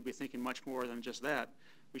that we need to be thinking much more than just that.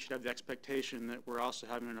 We should have the expectation that we're also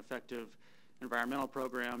having an effective environmental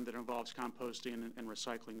program that involves composting and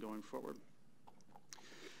recycling going forward.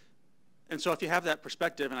 And so if you have that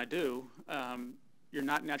perspective, and I do, you're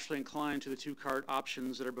not naturally inclined to the two-cart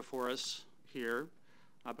options that are before us here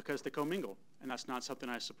because they commingle, and that's not something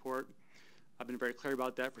I support. I've been very clear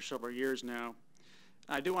about that for several years now.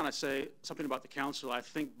 I do want to say something about the council. I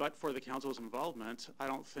think but for the council's involvement, I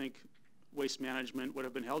don't think waste management would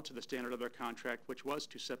have been held to the standard of their contract, which was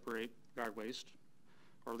to separate yard waste,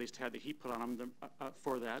 or at least had the heat put on them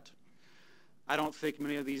for that. I don't think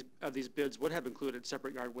many of these bids would have included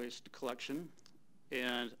separate yard waste collection,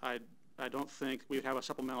 and I don't think we have a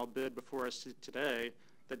supplemental bid before us today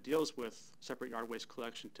that deals with separate yard waste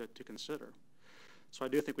collection to consider. So I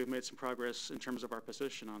do think we've made some progress in terms of our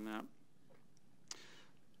position on that.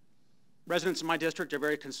 Residents in my district are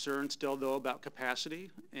very concerned still, though, about capacity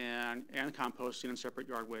and composting and separate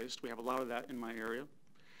yard waste. We have a lot of that in my area.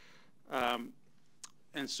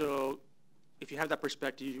 And so if you have that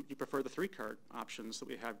perspective, you prefer the 3-cart options that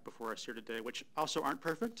we have before us here today, which also aren't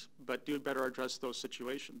perfect, but do better address those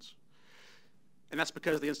situations. And that's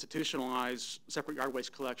because they institutionalize separate yard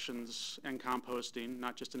waste collections and composting,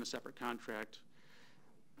 not just in a separate contract.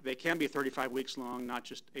 They can be 35 weeks long, not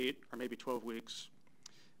just 8 or maybe 12 weeks.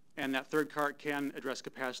 And that 3rd cart can address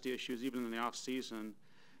capacity issues even in the off-season.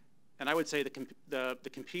 And I would say the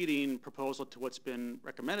competing proposal to what's been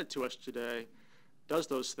recommended to us today does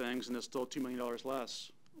those things, and is still $2 million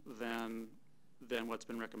less than what's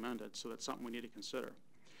been recommended. So that's something we need to consider.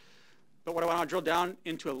 But what I want to drill down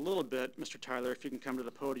into a little bit, Mr. Tyler, if you can come to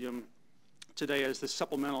the podium today, is the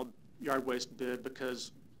supplemental yard waste bid,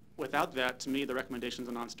 because without that, to me, the recommendation is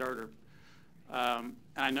a non-starter.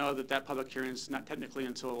 And I know that public hearing is not technically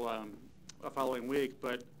until a following week,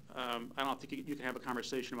 but I don't think you can have a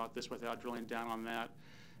conversation about this without drilling down on that.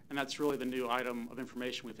 And that's really the new item of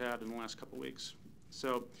information we've had in the last couple of weeks.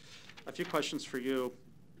 So a few questions for you.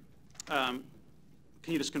 Can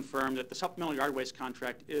you just confirm that the supplemental yard waste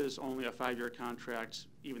contract is only a 5-year contract,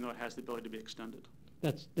 even though it has the ability to be extended?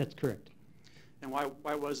 That's correct. And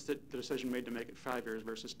why was the decision made to make it 5 years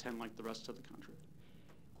versus 10 like the rest of the contract?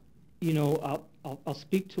 You know, I'll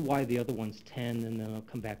speak to why the other one's 10, and then I'll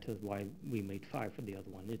come back to why we made 5 for the other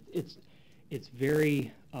one. It's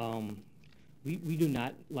very, we do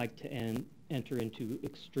not like to enter into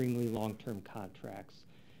extremely long-term contracts,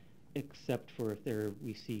 except for if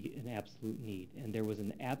we see an absolute need. And there was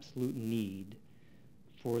an absolute need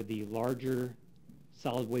for the larger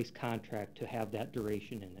solid waste contract to have that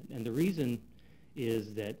duration in it. And the reason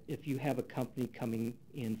is that if you have a company coming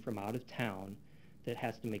in from out of town that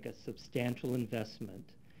has to make a substantial investment,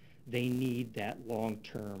 they need that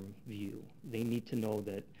long-term view. They need to know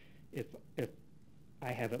that if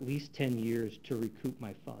I have at least 10 years to recoup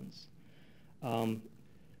my funds.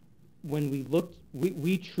 When we looked,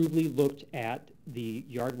 we truly looked at the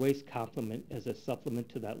yard waste complement as a supplement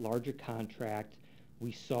to that larger contract.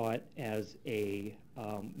 We saw it as we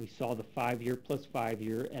saw the 5-year plus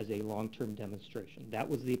 5-year as a long-term demonstration. That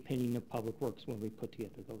was the opinion of Public Works when we put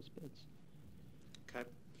together those bids. Okay.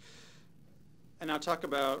 And now talk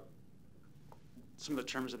about some of the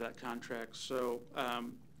terms of that contract. So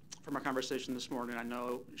from our conversation this morning, I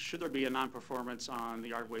know, should there be a non-performance on the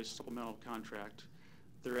yard waste supplemental contract,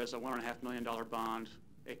 there is a $1.5 million bond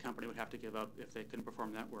a company would have to give up if they couldn't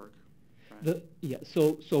perform that work. Right?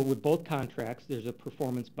 So with both contracts, there's a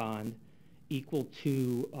performance bond equal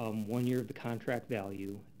to 1 year of the contract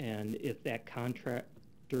value, and if that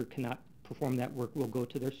contractor cannot perform that work, we'll go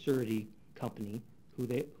to their surety company,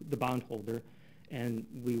 the bondholder, and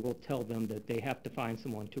we will tell them that they have to find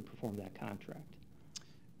someone to perform that contract.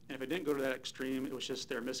 And if it didn't go to that extreme, it was just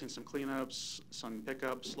they're missing some cleanups, some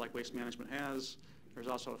pickups like Waste Management has. There's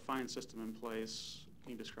also a fine system in place.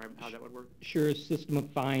 Can you describe how that would work? Sure, system of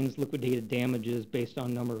fines, liquidated damages based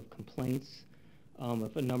on number of complaints.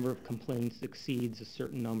 If a number of complaints exceeds a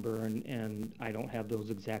certain number, and I don't have those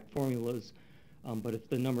exact formulas, but if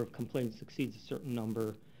the number of complaints exceeds a certain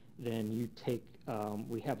number, then you take,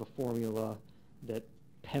 we have a formula that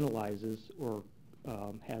penalizes or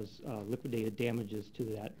has liquidated damages to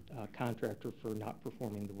that contractor for not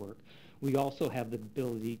performing the work. We also have the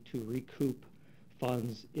ability to recoup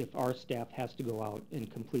funds if our staff has to go out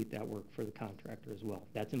and complete that work for the contractor as well.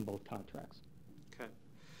 That's in both contracts. Okay.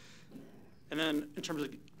 And then in terms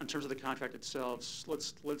of the contract itself,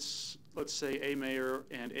 let's say a mayor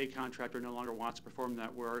and a contractor no longer wants to perform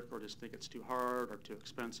that work, or just think it's too hard or too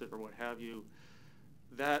expensive or what have you.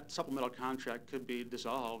 That supplemental contract could be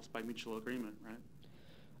dissolved by mutual agreement,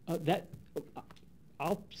 right?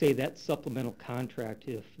 I'll say that supplemental contract,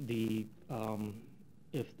 if the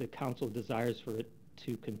council desires for it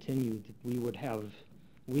to continue,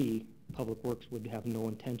 we, Public Works, would have no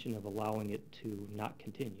intention of allowing it to not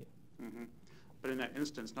continue. Mm-hmm. But in that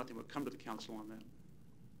instance, nothing would come to the council on that.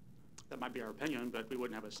 That might be our opinion, but we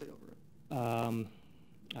wouldn't have a say over it.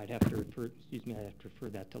 I'd have to refer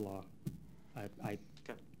that to law.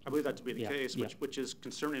 Okay. I believe that to be the case, which is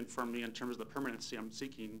concerning for me in terms of the permanency I'm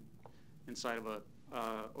seeking inside of a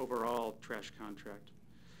overall trash contract.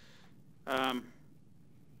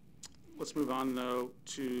 Let's move on, though,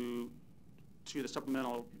 to the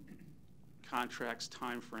supplemental contract's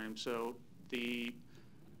time frame. So the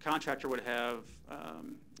contractor would have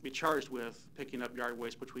be charged with picking up yard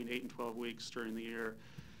waste between 8 and 12 weeks during the year.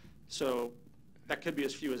 So that could be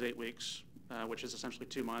as few as 8 weeks, which is essentially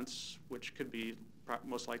 2 months, which could be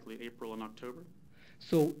most likely April and October.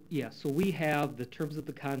 So, yeah, so we have the terms of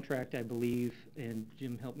the contract, I believe, and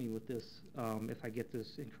Jim, help me with this if I get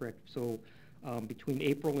this incorrect. So between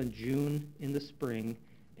April and June in the spring,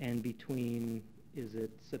 and between, is it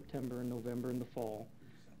September and November in the fall?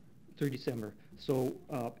 Through December. So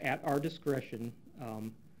at our discretion,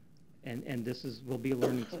 and this will be a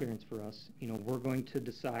learning experience for us, you know, we're going to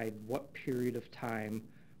decide what period of time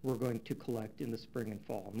we're going to collect in the spring and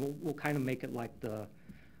fall. And we'll kind of make it like the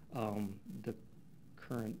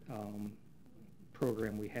current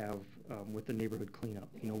program we have with the neighborhood cleanup.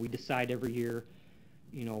 You know, we decide every year,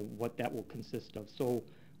 you know, what that will consist of. So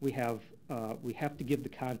we have to give the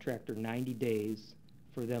contractor 90 days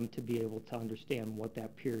for them to be able to understand what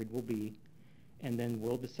that period will be, and then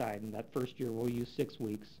we'll decide. And that first year we'll use 6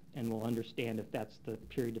 weeks, and we'll understand if that's the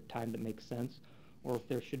period of time that makes sense, or if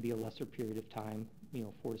there should be a lesser period of time, you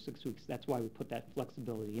know, 4 to 6 weeks. That's why we put that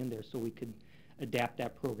flexibility in there, so we could adapt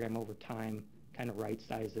that program over time, kind of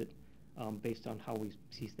right-size it based on how we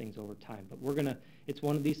see things over time. But it's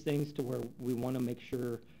one of these things to where we want to make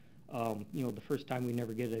sure, you know, the first time we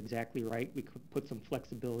never get it exactly right. We could put some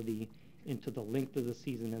flexibility into the length of the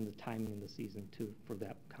season and the timing of the season for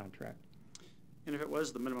that contract. And if it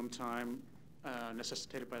was the minimum time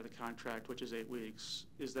necessitated by the contract, which is 8 weeks,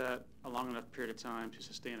 is that a long enough period of time to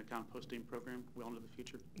sustain a composting program well into the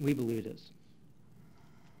future? We believe it is.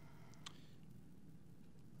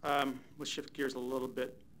 Let's shift gears a little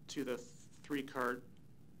bit to the 3-cart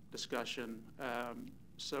discussion.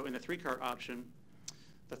 So in the 3-cart option,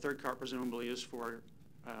 the 3rd cart presumably is for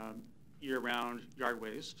year-round yard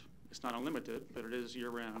waste. It's not unlimited, but it is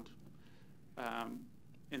year-round.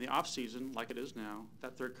 In the off-season, like it is now,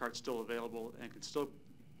 that 3rd cart's still available and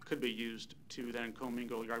could be used to then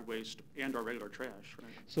commingle yard waste and or regular trash,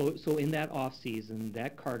 right? So in that off-season,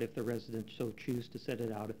 that cart, if the residents so choose to set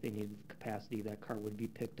it out, if they needed capacity, that cart would be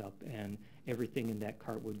picked up and everything in that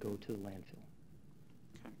cart would go to the landfill.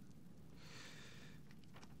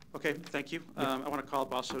 Okay, thank you. I want to call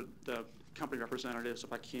up also the company representatives,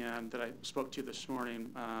 if I can, that I spoke to this morning.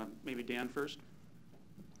 Maybe Dan first.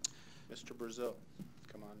 Mr. Brazil,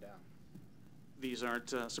 come on down. These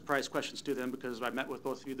aren't surprise questions to them because I met with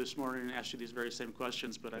both of you this morning and asked you these very same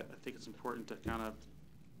questions, but I think it's important to kind of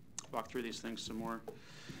walk through these things some more.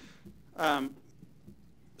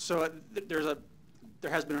 So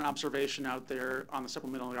there has been an observation out there on the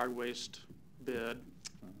supplemental yard waste bid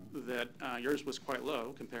that yours was quite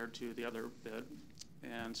low compared to the other bid.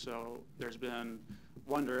 And so there's been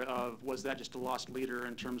wonder of, was that just a lost leader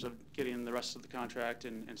in terms of getting the rest of the contract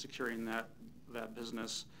and securing that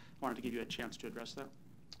business? I wanted to give you a chance to address that.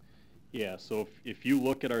 Yeah, so if you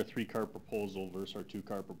look at our 3-cart proposal versus our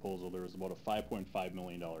 2-cart proposal, there was about a $5.5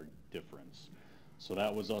 million difference. So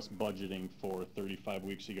that was us budgeting for 35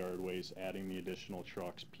 weeks of yard waste, adding the additional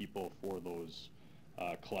trucks, people for those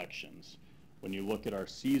collections. When you look at our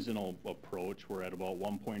seasonal approach, we're at about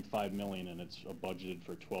 1.5 million and it's budgeted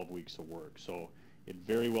for 12 weeks of work. So it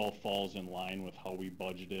very well falls in line with how we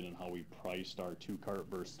budgeted and how we priced our 2-cart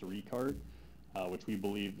versus 3-cart, which we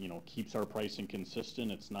believe, you know, keeps our pricing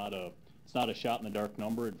consistent. It's not a shot in the dark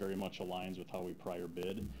number. It very much aligns with how we prior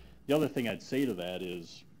bid. The other thing I'd say to that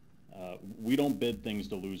is we don't bid things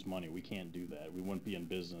to lose money. We can't do that. We wouldn't be in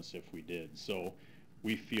business if we did. So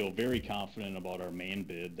we feel very confident about our main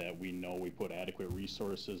bid that we know we put adequate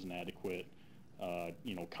resources and adequate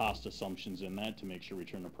you know, cost assumptions in that to make sure we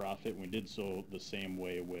turn a profit. We did so the same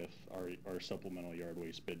way with our supplemental yard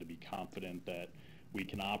waste bid to be confident that we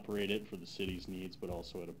can operate it for the city's needs, but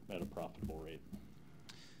also at a profitable rate.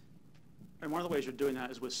 And one of the ways you're doing that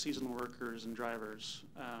is with seasonal workers and drivers.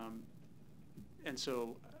 And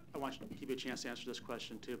so I want to give you a chance to answer this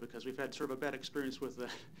question too, because we've had sort of a bad experience with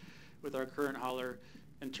our current hauler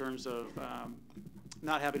in terms of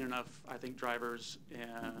not having enough, I think, drivers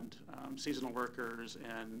and seasonal workers,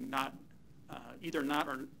 and either not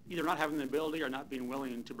having the ability or not being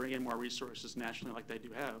willing to bring in more resources nationally like they do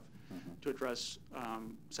have to address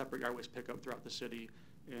separate yard waste pickup throughout the city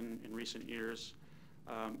in recent years.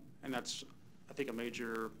 And that's, I think, a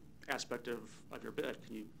major aspect of your bid.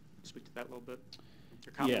 Can you speak to that a little bit?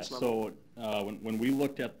 Your confidence level? So when we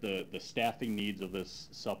looked at the staffing needs of this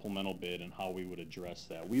supplemental bid and how we would address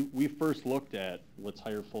that, we first looked at, let's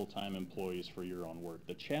hire full-time employees for year-round work.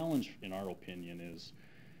 The challenge, in our opinion, is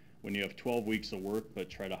when you have 12 weeks of work but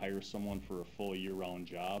try to hire someone for a full year-round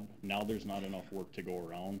job, now there's not enough work to go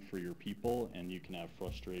around for your people, and you can have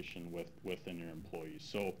frustration within your employees.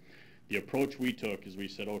 So the approach we took is we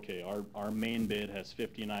said, okay, our main bid has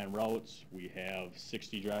 59 routes. We have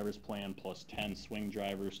 60 drivers planned plus 10 swing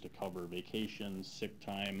drivers to cover vacations, sick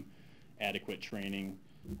time, adequate training.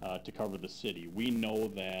 to cover the city. We know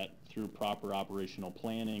that through proper operational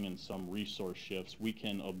planning and some resource shifts, we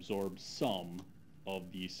can absorb some of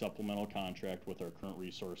the supplemental contract with our current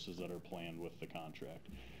resources that are planned with the contract.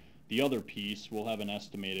 The other piece, we'll have an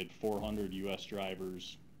estimated 400 U.S.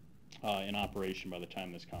 drivers in operation by the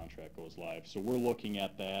time this contract goes live. So we're looking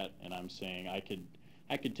at that, and I'm saying I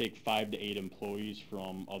could take 5 to 8 employees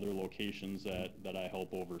from other locations that I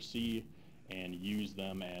help oversee and use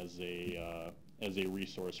them as a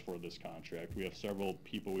resource for this contract. We have several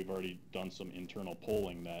people, we've already done some internal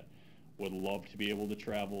polling, that would love to be able to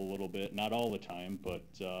travel a little bit, not all the time, but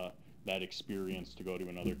that experience to go to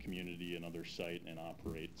another community, another site, and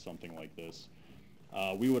operate something like this.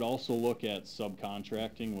 We would also look at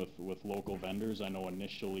subcontracting with local vendors. I know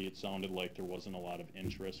initially it sounded like there wasn't a lot of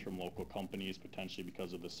interest from local companies, potentially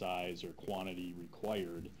because of the size or quantity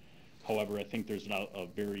required. However, I think there's a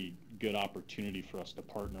very good opportunity for us to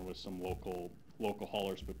partner with some local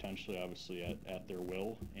haulers, potentially, obviously, at their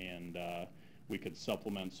will, and we could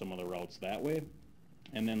supplement some of the routes that way.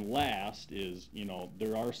 And then last is,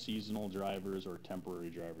 there are seasonal drivers or temporary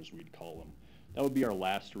drivers, we'd call them. That would be our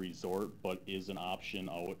last resort, but is an option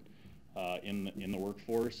out in the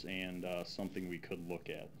workforce, and something we could look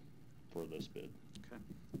at for this bid. Okay.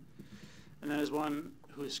 And then as one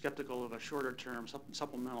who is skeptical of a shorter-term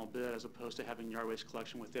supplemental bid as opposed to having yard waste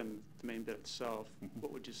collection within the main bid itself,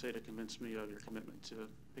 what would you say to convince me of your commitment to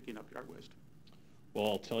picking up yard waste? Well,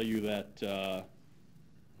 I'll tell you that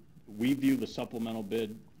we view the supplemental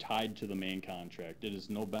bid tied to the main contract. It is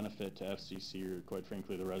no benefit to FCC or, quite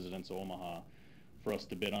frankly, the residents of Omaha for us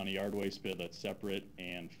to bid on a yard waste bid that's separate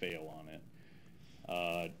and fail on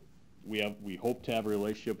it. We hope to have a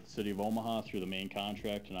relationship with the City of Omaha through the main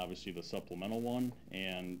contract and obviously the supplemental one.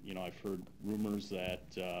 And I've heard rumors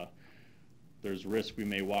that there's risk we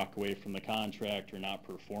may walk away from the contract or not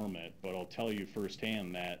perform it. But I'll tell you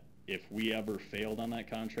firsthand that if we ever failed on that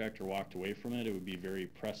contract or walked away from it, it would be very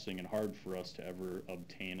pressing and hard for us to ever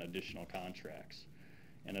obtain additional contracts.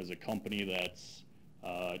 And as a company that's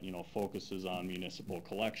focuses on municipal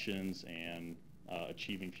collections and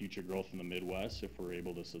achieving future growth in the Midwest, if we're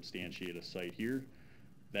able to substantiate a site here,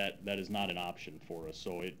 that is not an option for us.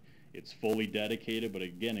 So it's fully dedicated, but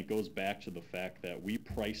again, it goes back to the fact that we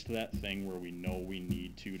priced that thing where we know we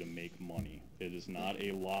need to make money. It is not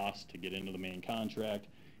a loss to get into the main contract.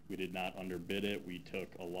 We did not underbid it. We took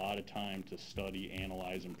a lot of time to study,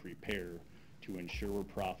 analyze, and prepare to ensure we're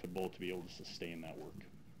profitable to be able to sustain that work.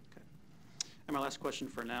 Okay. And my last question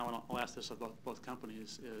for now, and I'll ask this of both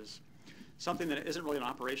companies, is something that isn't really an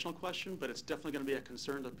operational question, but it's definitely going to be a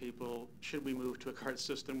concern to people. Should we move to a cart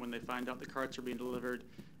system when they find out the carts are being delivered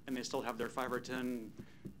and they still have their 5 or 10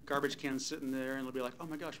 garbage cans sitting there, and they'll be like, oh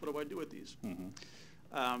my gosh, what do I do with these?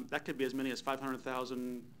 Mm-hmm. That could be as many as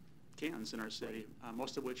 500,000 cans in our city,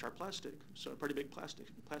 most of which are plastic, so a pretty big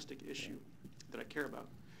plastic issue that I care about.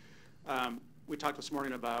 We talked this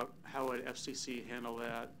morning about how would FCC handle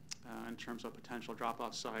that in terms of potential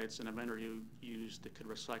drop-off sites and a vendor you used that could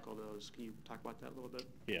recycle those. Can you talk about that a little bit?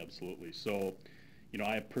 Yeah, absolutely. So,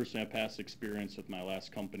 I personally have past experience with my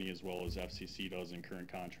last company as well as FCC does in current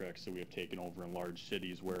contracts that we have taken over in large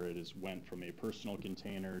cities where it has went from a personal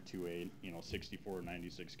container to a 64 or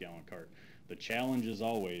 96 gallon cart. The challenge is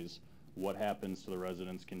always what happens to the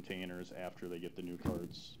residents' containers after they get the new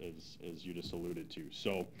carts, as you just alluded to.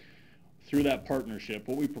 So through that partnership,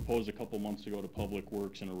 what we proposed a couple months ago to Public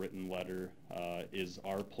Works in a written letter is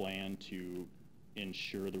our plan to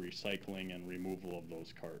ensure the recycling and removal of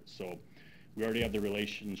those carts. So we already have the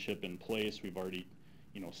relationship in place. We've already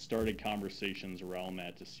started conversations around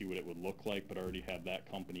that to see what it would look like, but already have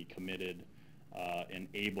that company committed and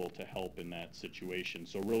able to help in that situation.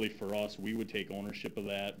 So really for us, we would take ownership of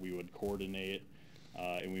that. We would coordinate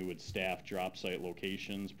and we would staff drop site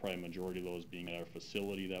locations, probably a majority of those being at our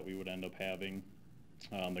facility that we would end up having.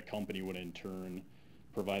 The company would in turn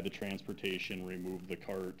provide the transportation, remove the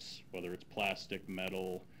carts, whether it's plastic,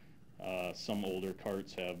 metal. Some older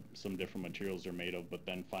carts have some different materials they're made of, but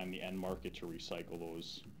then find the end market to recycle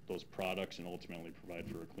those products and ultimately provide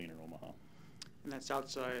for a cleaner Omaha. And that's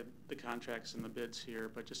outside the contracts and the bids here,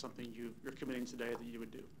 but just something you're committing today that you would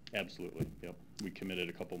do? Absolutely, yep. We committed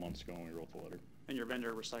a couple months ago when we wrote the letter. And your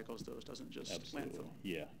vendor recycles those, doesn't just Absolutely. Landfill?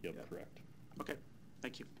 Yeah, yep, correct. Okay,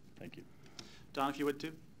 thank you. Thank you. Don, if you would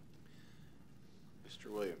too. Mr.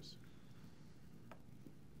 Williams.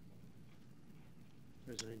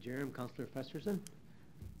 President Jerem, Councilor Festerson.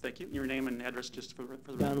 Thank you. Your name and address just for the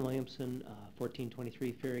record. Don Williamson,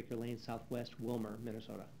 1423 Fairacre Lane, Southwest, Wilmer,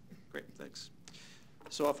 Minnesota. Great, thanks.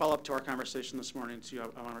 So I'll follow up to our conversation this morning too.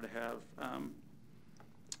 I wanted to have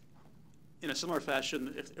In a similar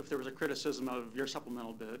fashion, if there was a criticism of your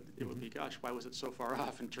supplemental bid, it would be, gosh, why was it so far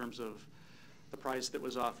off in terms of the price that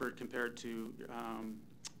was offered compared to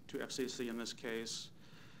FCC in this case?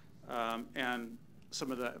 And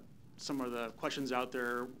some of the questions out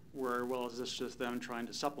there were, well, is this just them trying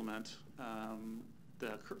to supplement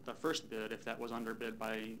the first bid if that was underbid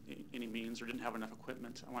by any means or didn't have enough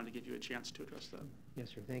equipment? I wanted to give you a chance to address that. Yes,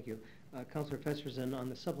 sir. Thank you. Councilor Festerson, on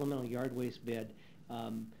the supplemental yard waste bid,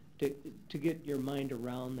 to get your mind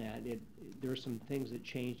around that, there are some things that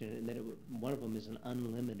changed in it, and that one of them is an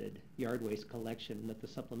unlimited yard waste collection that the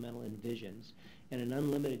supplemental envisions. And an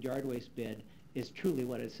unlimited yard waste bid is truly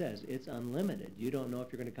what it says. It's unlimited. You don't know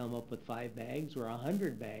if you're going to come up with 5 bags or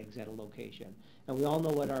 100 bags at a location. And we all know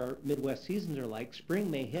what our Midwest seasons are like.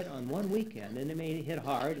 Spring may hit on one weekend, and it may hit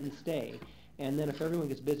hard and stay. And then if everyone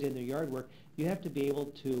gets busy in their yard work, you have to be able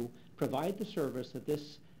to provide the service that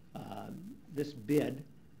this bid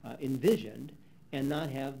envisioned, and not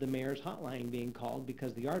have the mayor's hotline being called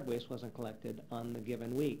because the yard waste wasn't collected on the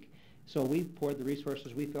given week. So we poured the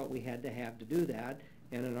resources we felt we had to have to do that,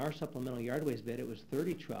 and in our supplemental yard waste bid, it was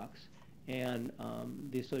 30 trucks and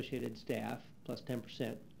the associated staff plus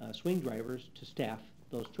 10% swing drivers to staff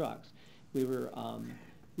those trucks. We were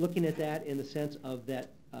looking at that in the sense of that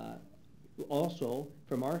also,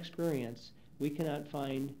 from our experience, we cannot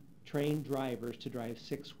find trained drivers to drive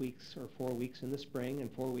 6 weeks or 4 weeks in the spring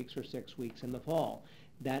and 4 weeks or 6 weeks in the fall.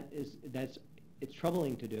 It's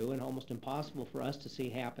troubling to do and almost impossible for us to see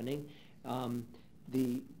happening.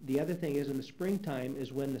 The other thing is in the springtime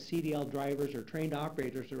is when the CDL drivers or trained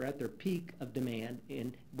operators are at their peak of demand,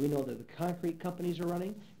 and we know that the concrete companies are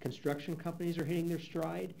running, construction companies are hitting their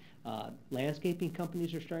stride, landscaping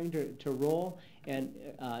companies are starting to roll, and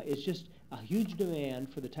it's just a huge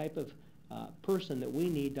demand for the type of person that we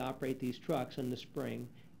need to operate these trucks in the spring,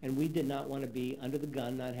 and we did not want to be under the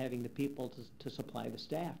gun not having the people to supply the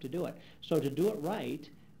staff to do it. So to do it right,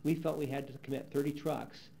 we felt we had to commit 30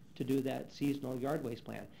 trucks to do that seasonal yard waste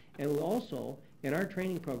plan. And we also, in our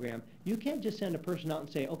training program, you can't just send a person out and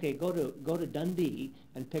say, okay, go to Dundee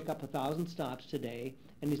and pick up 1,000 stops today,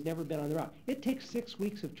 and he's never been on the route. It takes 6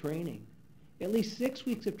 weeks of training. At least 6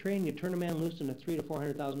 weeks of training to turn a man loose in a $300,000 to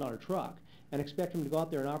 $400,000 truck and expect him to go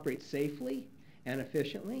out there and operate safely and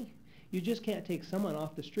efficiently. You just can't take someone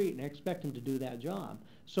off the street and expect him to do that job.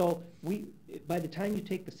 So by the time you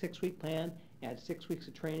take the 6-week plan, add 6 weeks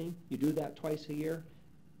of training, you do that twice a year,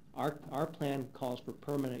 our plan calls for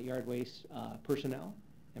permanent yard waste personnel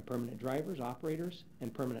and permanent drivers, operators,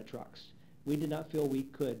 and permanent trucks. We did not feel we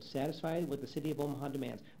could satisfy what the City of Omaha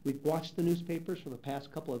demands. We've watched the newspapers for the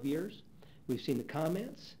past couple of years. We've seen the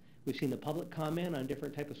comments. We've seen the public comment on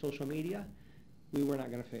different type of social media. We were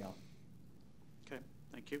not going to fail. Okay,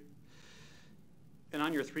 thank you. And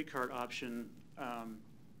on your 3-cart option,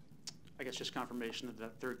 I guess just confirmation that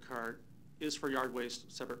that 3rd cart is for yard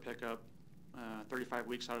waste, separate pickup, 35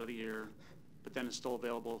 weeks out of the year, but then it's still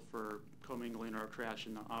available for commingling or trash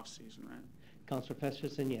in the off-season, right? Councilor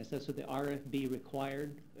Festerson, yes, that's what the RFB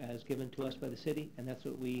required as given to us by the city, and that's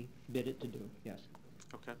what we bid it to do, yes.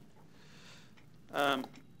 Okay.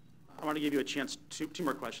 I want to give you a chance, two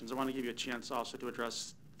more questions. I want to give you a chance also to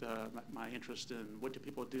address my interest in what do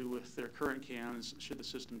people do with their current cans should the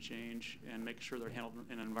system change, and make sure they're handled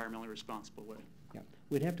in an environmentally responsible way. Yeah,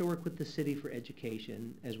 we'd have to work with the city for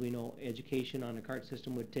education. As we know, education on a cart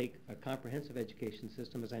system would take a comprehensive education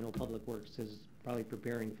system, as I know Public Works is probably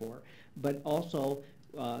preparing for, but also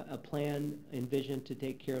a plan envisioned to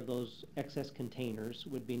take care of those excess containers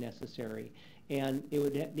would be necessary. And it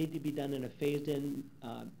would need to be done in a phased-in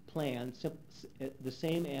plan, the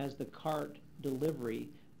same as the cart delivery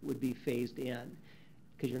would be phased in,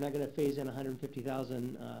 because you're not going to phase in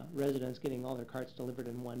 150,000 residents getting all their carts delivered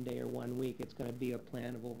in 1 day or 1 week. It's going to be a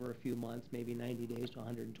plan of over a few months, maybe 90 days to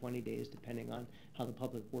 120 days, depending on how the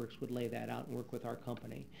Public Works would lay that out and work with our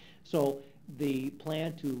company. So the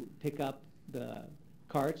plan to pick up the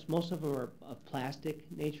carts, most of them are of plastic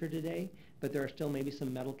nature today, but there are still maybe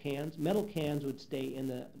some metal cans. Metal cans would stay in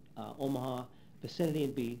the Omaha vicinity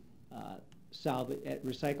and be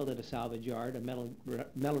recycled at a salvage yard, a metal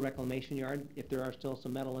reclamation yard, if there are still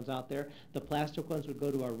some metal ones out there. The plastic ones would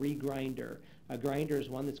go to a regrinder. A grinder is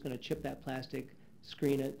one that's going to chip that plastic,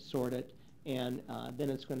 screen it, sort it, and then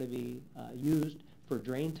it's going to be used for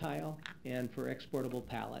drain tile and for exportable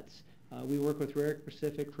pallets. We work with Rare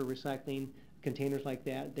Pacific for recycling containers like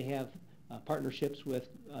that. They have partnerships with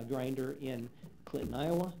a grinder in Clinton,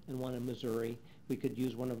 Iowa, and one in Missouri. We could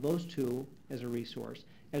use one of those two as a resource.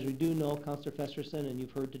 As we do know, Councilor Festerson, and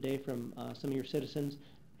you've heard today from some of your citizens,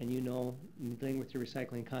 and you know, in dealing with your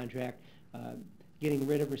recycling contract, getting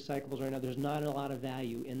rid of recyclables right now. There's not a lot of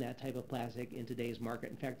value in that type of plastic in today's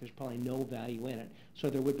market. In fact, there's probably no value in it. So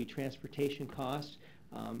there would be transportation costs.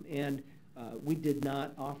 We did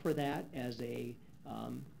not offer that as a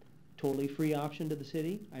totally free option to the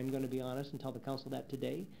city. I'm going to be honest and tell the council that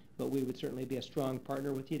today. But we would certainly be a strong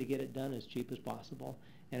partner with you to get it done as cheap as possible.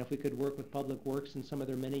 And if we could work with Public Works and some of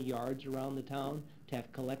their many yards around the town to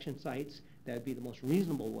have collection sites, that would be the most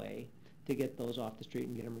reasonable way to get those off the street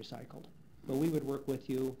and get them recycled. But we would work with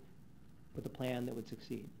you with a plan that would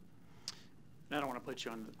succeed. I don't want to put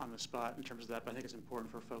you on the spot in terms of that, but I think it's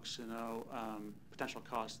important for folks to know potential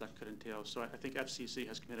costs that could entail. So I think FCC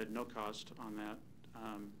has committed no cost on that.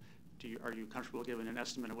 Are you comfortable giving an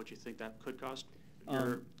estimate of what you think that could cost,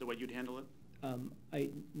 the way you'd handle it?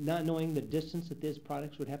 Not knowing the distance that these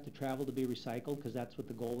products would have to travel to be recycled, because that's what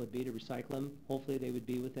the goal would be, to recycle them. Hopefully they would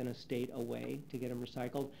be within a state away to get them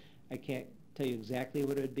recycled. I can't tell you exactly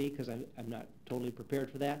what it would be because I'm not totally prepared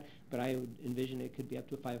for that, but I would envision it could be up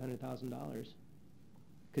to $500,000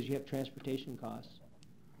 because you have transportation costs.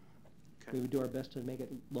 Okay. We would do our best to make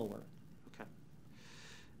it lower. Okay.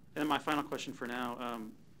 And my final question for now,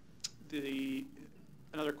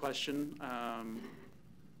 another question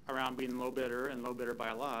around being low bidder and low bidder by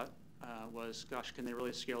a lot was, gosh, can they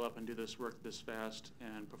really scale up and do this work this fast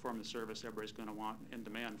and perform the service everybody's going to want and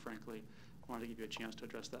demand, frankly? I wanted to give you a chance to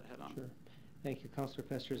address that head on. Sure. Thank you, Councilor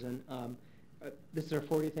Festerson. This is our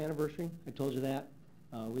 40th anniversary. I told you that.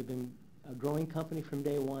 We've been a growing company from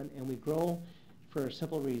day one, and we grow for a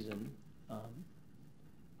simple reason.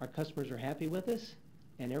 Our customers are happy with us,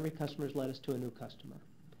 and every customer's led us to a new customer.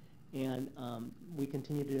 And we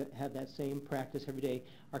continue to have that same practice every day.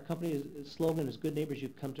 Our company's slogan is "Good Neighbors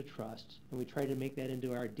You've Come to Trust," and we try to make that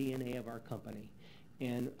into our DNA of our company.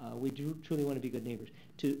 And we do truly want to be good neighbors.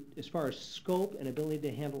 As far as scope and ability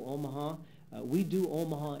to handle Omaha, we do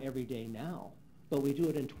Omaha every day now, but we do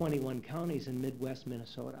it in 21 counties in Midwest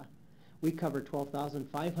Minnesota. We cover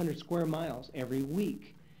 12,500 square miles every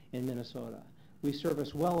week in Minnesota. We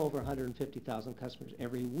service well over 150,000 customers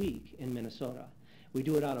every week in Minnesota. We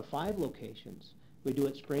do it out of 5 locations. We do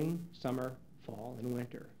it spring, summer, fall, and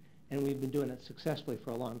winter. And we've been doing it successfully for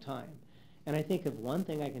a long time. And I think of one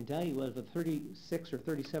thing I can tell you was the 36 or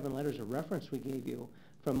 37 letters of reference we gave you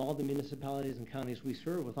from all the municipalities and counties we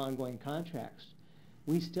serve with ongoing contracts.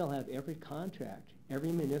 We still have every contract,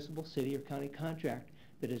 every municipal city or county contract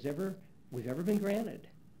that we've ever been granted.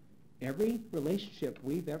 Every relationship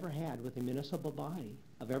we've ever had with a municipal body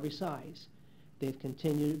of every size, they've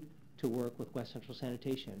continued to work with West Central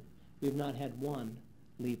Sanitation. We've not had one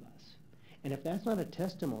leave us. And if that's not a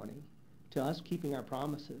testimony to us keeping our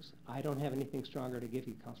promises, I don't have anything stronger to give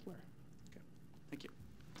you, Counselor. Okay. Thank you.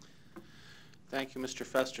 Thank you, Mr.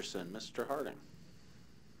 Festerson. Mr. Harding.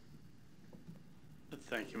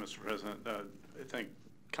 Thank you, Mr. President. I think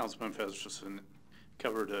Councilman Festerson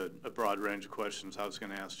covered a broad range of questions I was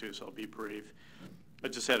going to ask too, so I'll be brief. I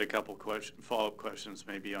just had a couple follow-up questions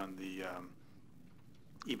maybe on the,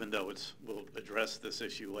 even though we'll address this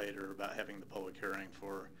issue later about having the public hearing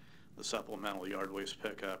for the supplemental yard waste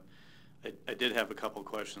pickup. I did have a couple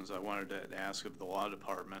questions I wanted to ask of the law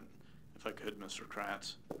department, if I could, Mr.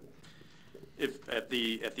 Kratz. If at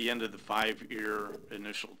the end of the 5-year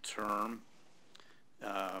initial term,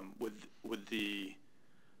 would the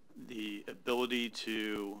ability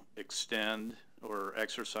to extend or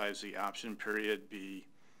exercise the option period be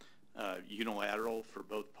unilateral for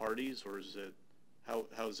both parties, or is it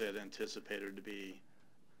how is that anticipated to be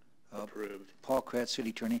approved? Paul Kratz,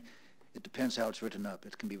 City Attorney. It depends how it's written up.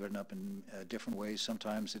 It can be written up in different ways.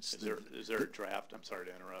 Sometimes it's... Is there a draft? I'm sorry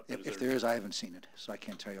to interrupt. If there is, I haven't seen it, so I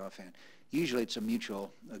can't tell you offhand. Usually it's a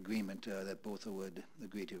mutual agreement that both would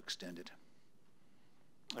agree to extend it.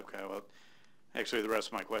 Okay, well, actually the rest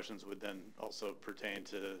of my questions would then also pertain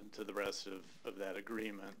to the rest of that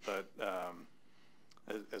agreement, but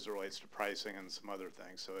as it relates to pricing and some other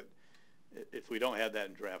things. So if we don't have that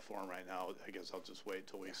in draft form right now, I guess I'll just wait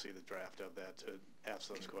till we see the draft of that to ask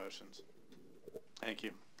those questions. Thank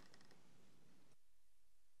you.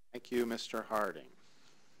 Thank you, Mr. Harding.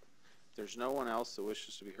 If there's no one else that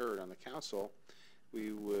wishes to be heard on the council,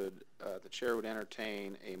 we would, the chair would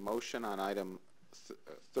entertain a motion on item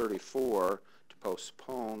 34 to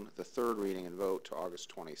postpone the third reading and vote to August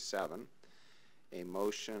 27. A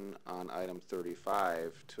motion on item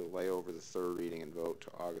 35 to lay over the third reading and vote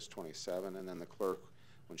to August 27, and then the clerk,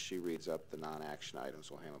 when she reads up the non-action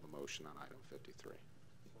items, will handle the motion on item 53.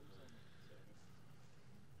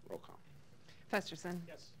 Roll call. Festerson.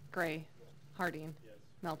 Yes. Gray. Yes. Harding. Yes.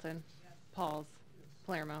 Melton. Yes. Pauls. Yes.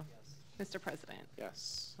 Palermo. Yes. Mr. President.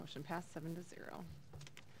 Yes. Motion passed 7-0.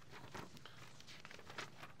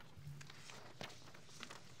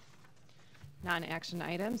 Non-action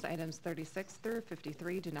items, items 36 through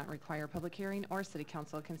 53 do not require public hearing or city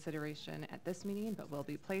council consideration at this meeting, but will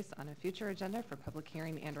be placed on a future agenda for public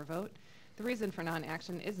hearing and or vote. The reason for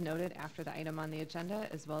non-action is noted after the item on the agenda,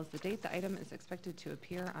 as well as the date the item is expected to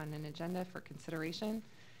appear on an agenda for consideration.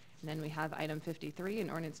 And then we have item 53,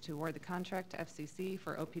 an ordinance to award the contract to FCC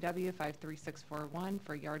for OPW 53641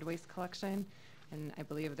 for yard waste collection. And I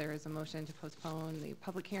believe there is a motion to postpone the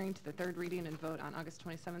public hearing to the third reading and vote on August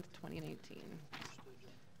 27th, 2019.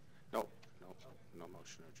 No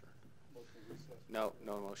motion adjourned.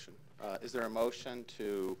 No motion. Is there a motion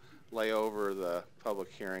to lay over the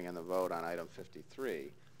public hearing and the vote on item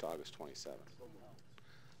 53 to August 27th?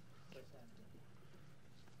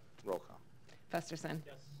 Roll call. Festerson.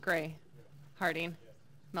 Yes. Gray. Yes. Harding. Yes.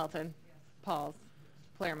 Melton. Yes. Pauls.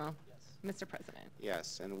 Palermo. Yes. Mr. President.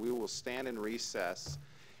 Yes, and we will stand in recess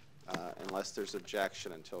unless there's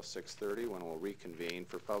objection until 6:30, when we'll reconvene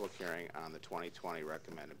for public hearing on the 2020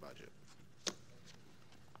 recommended budget.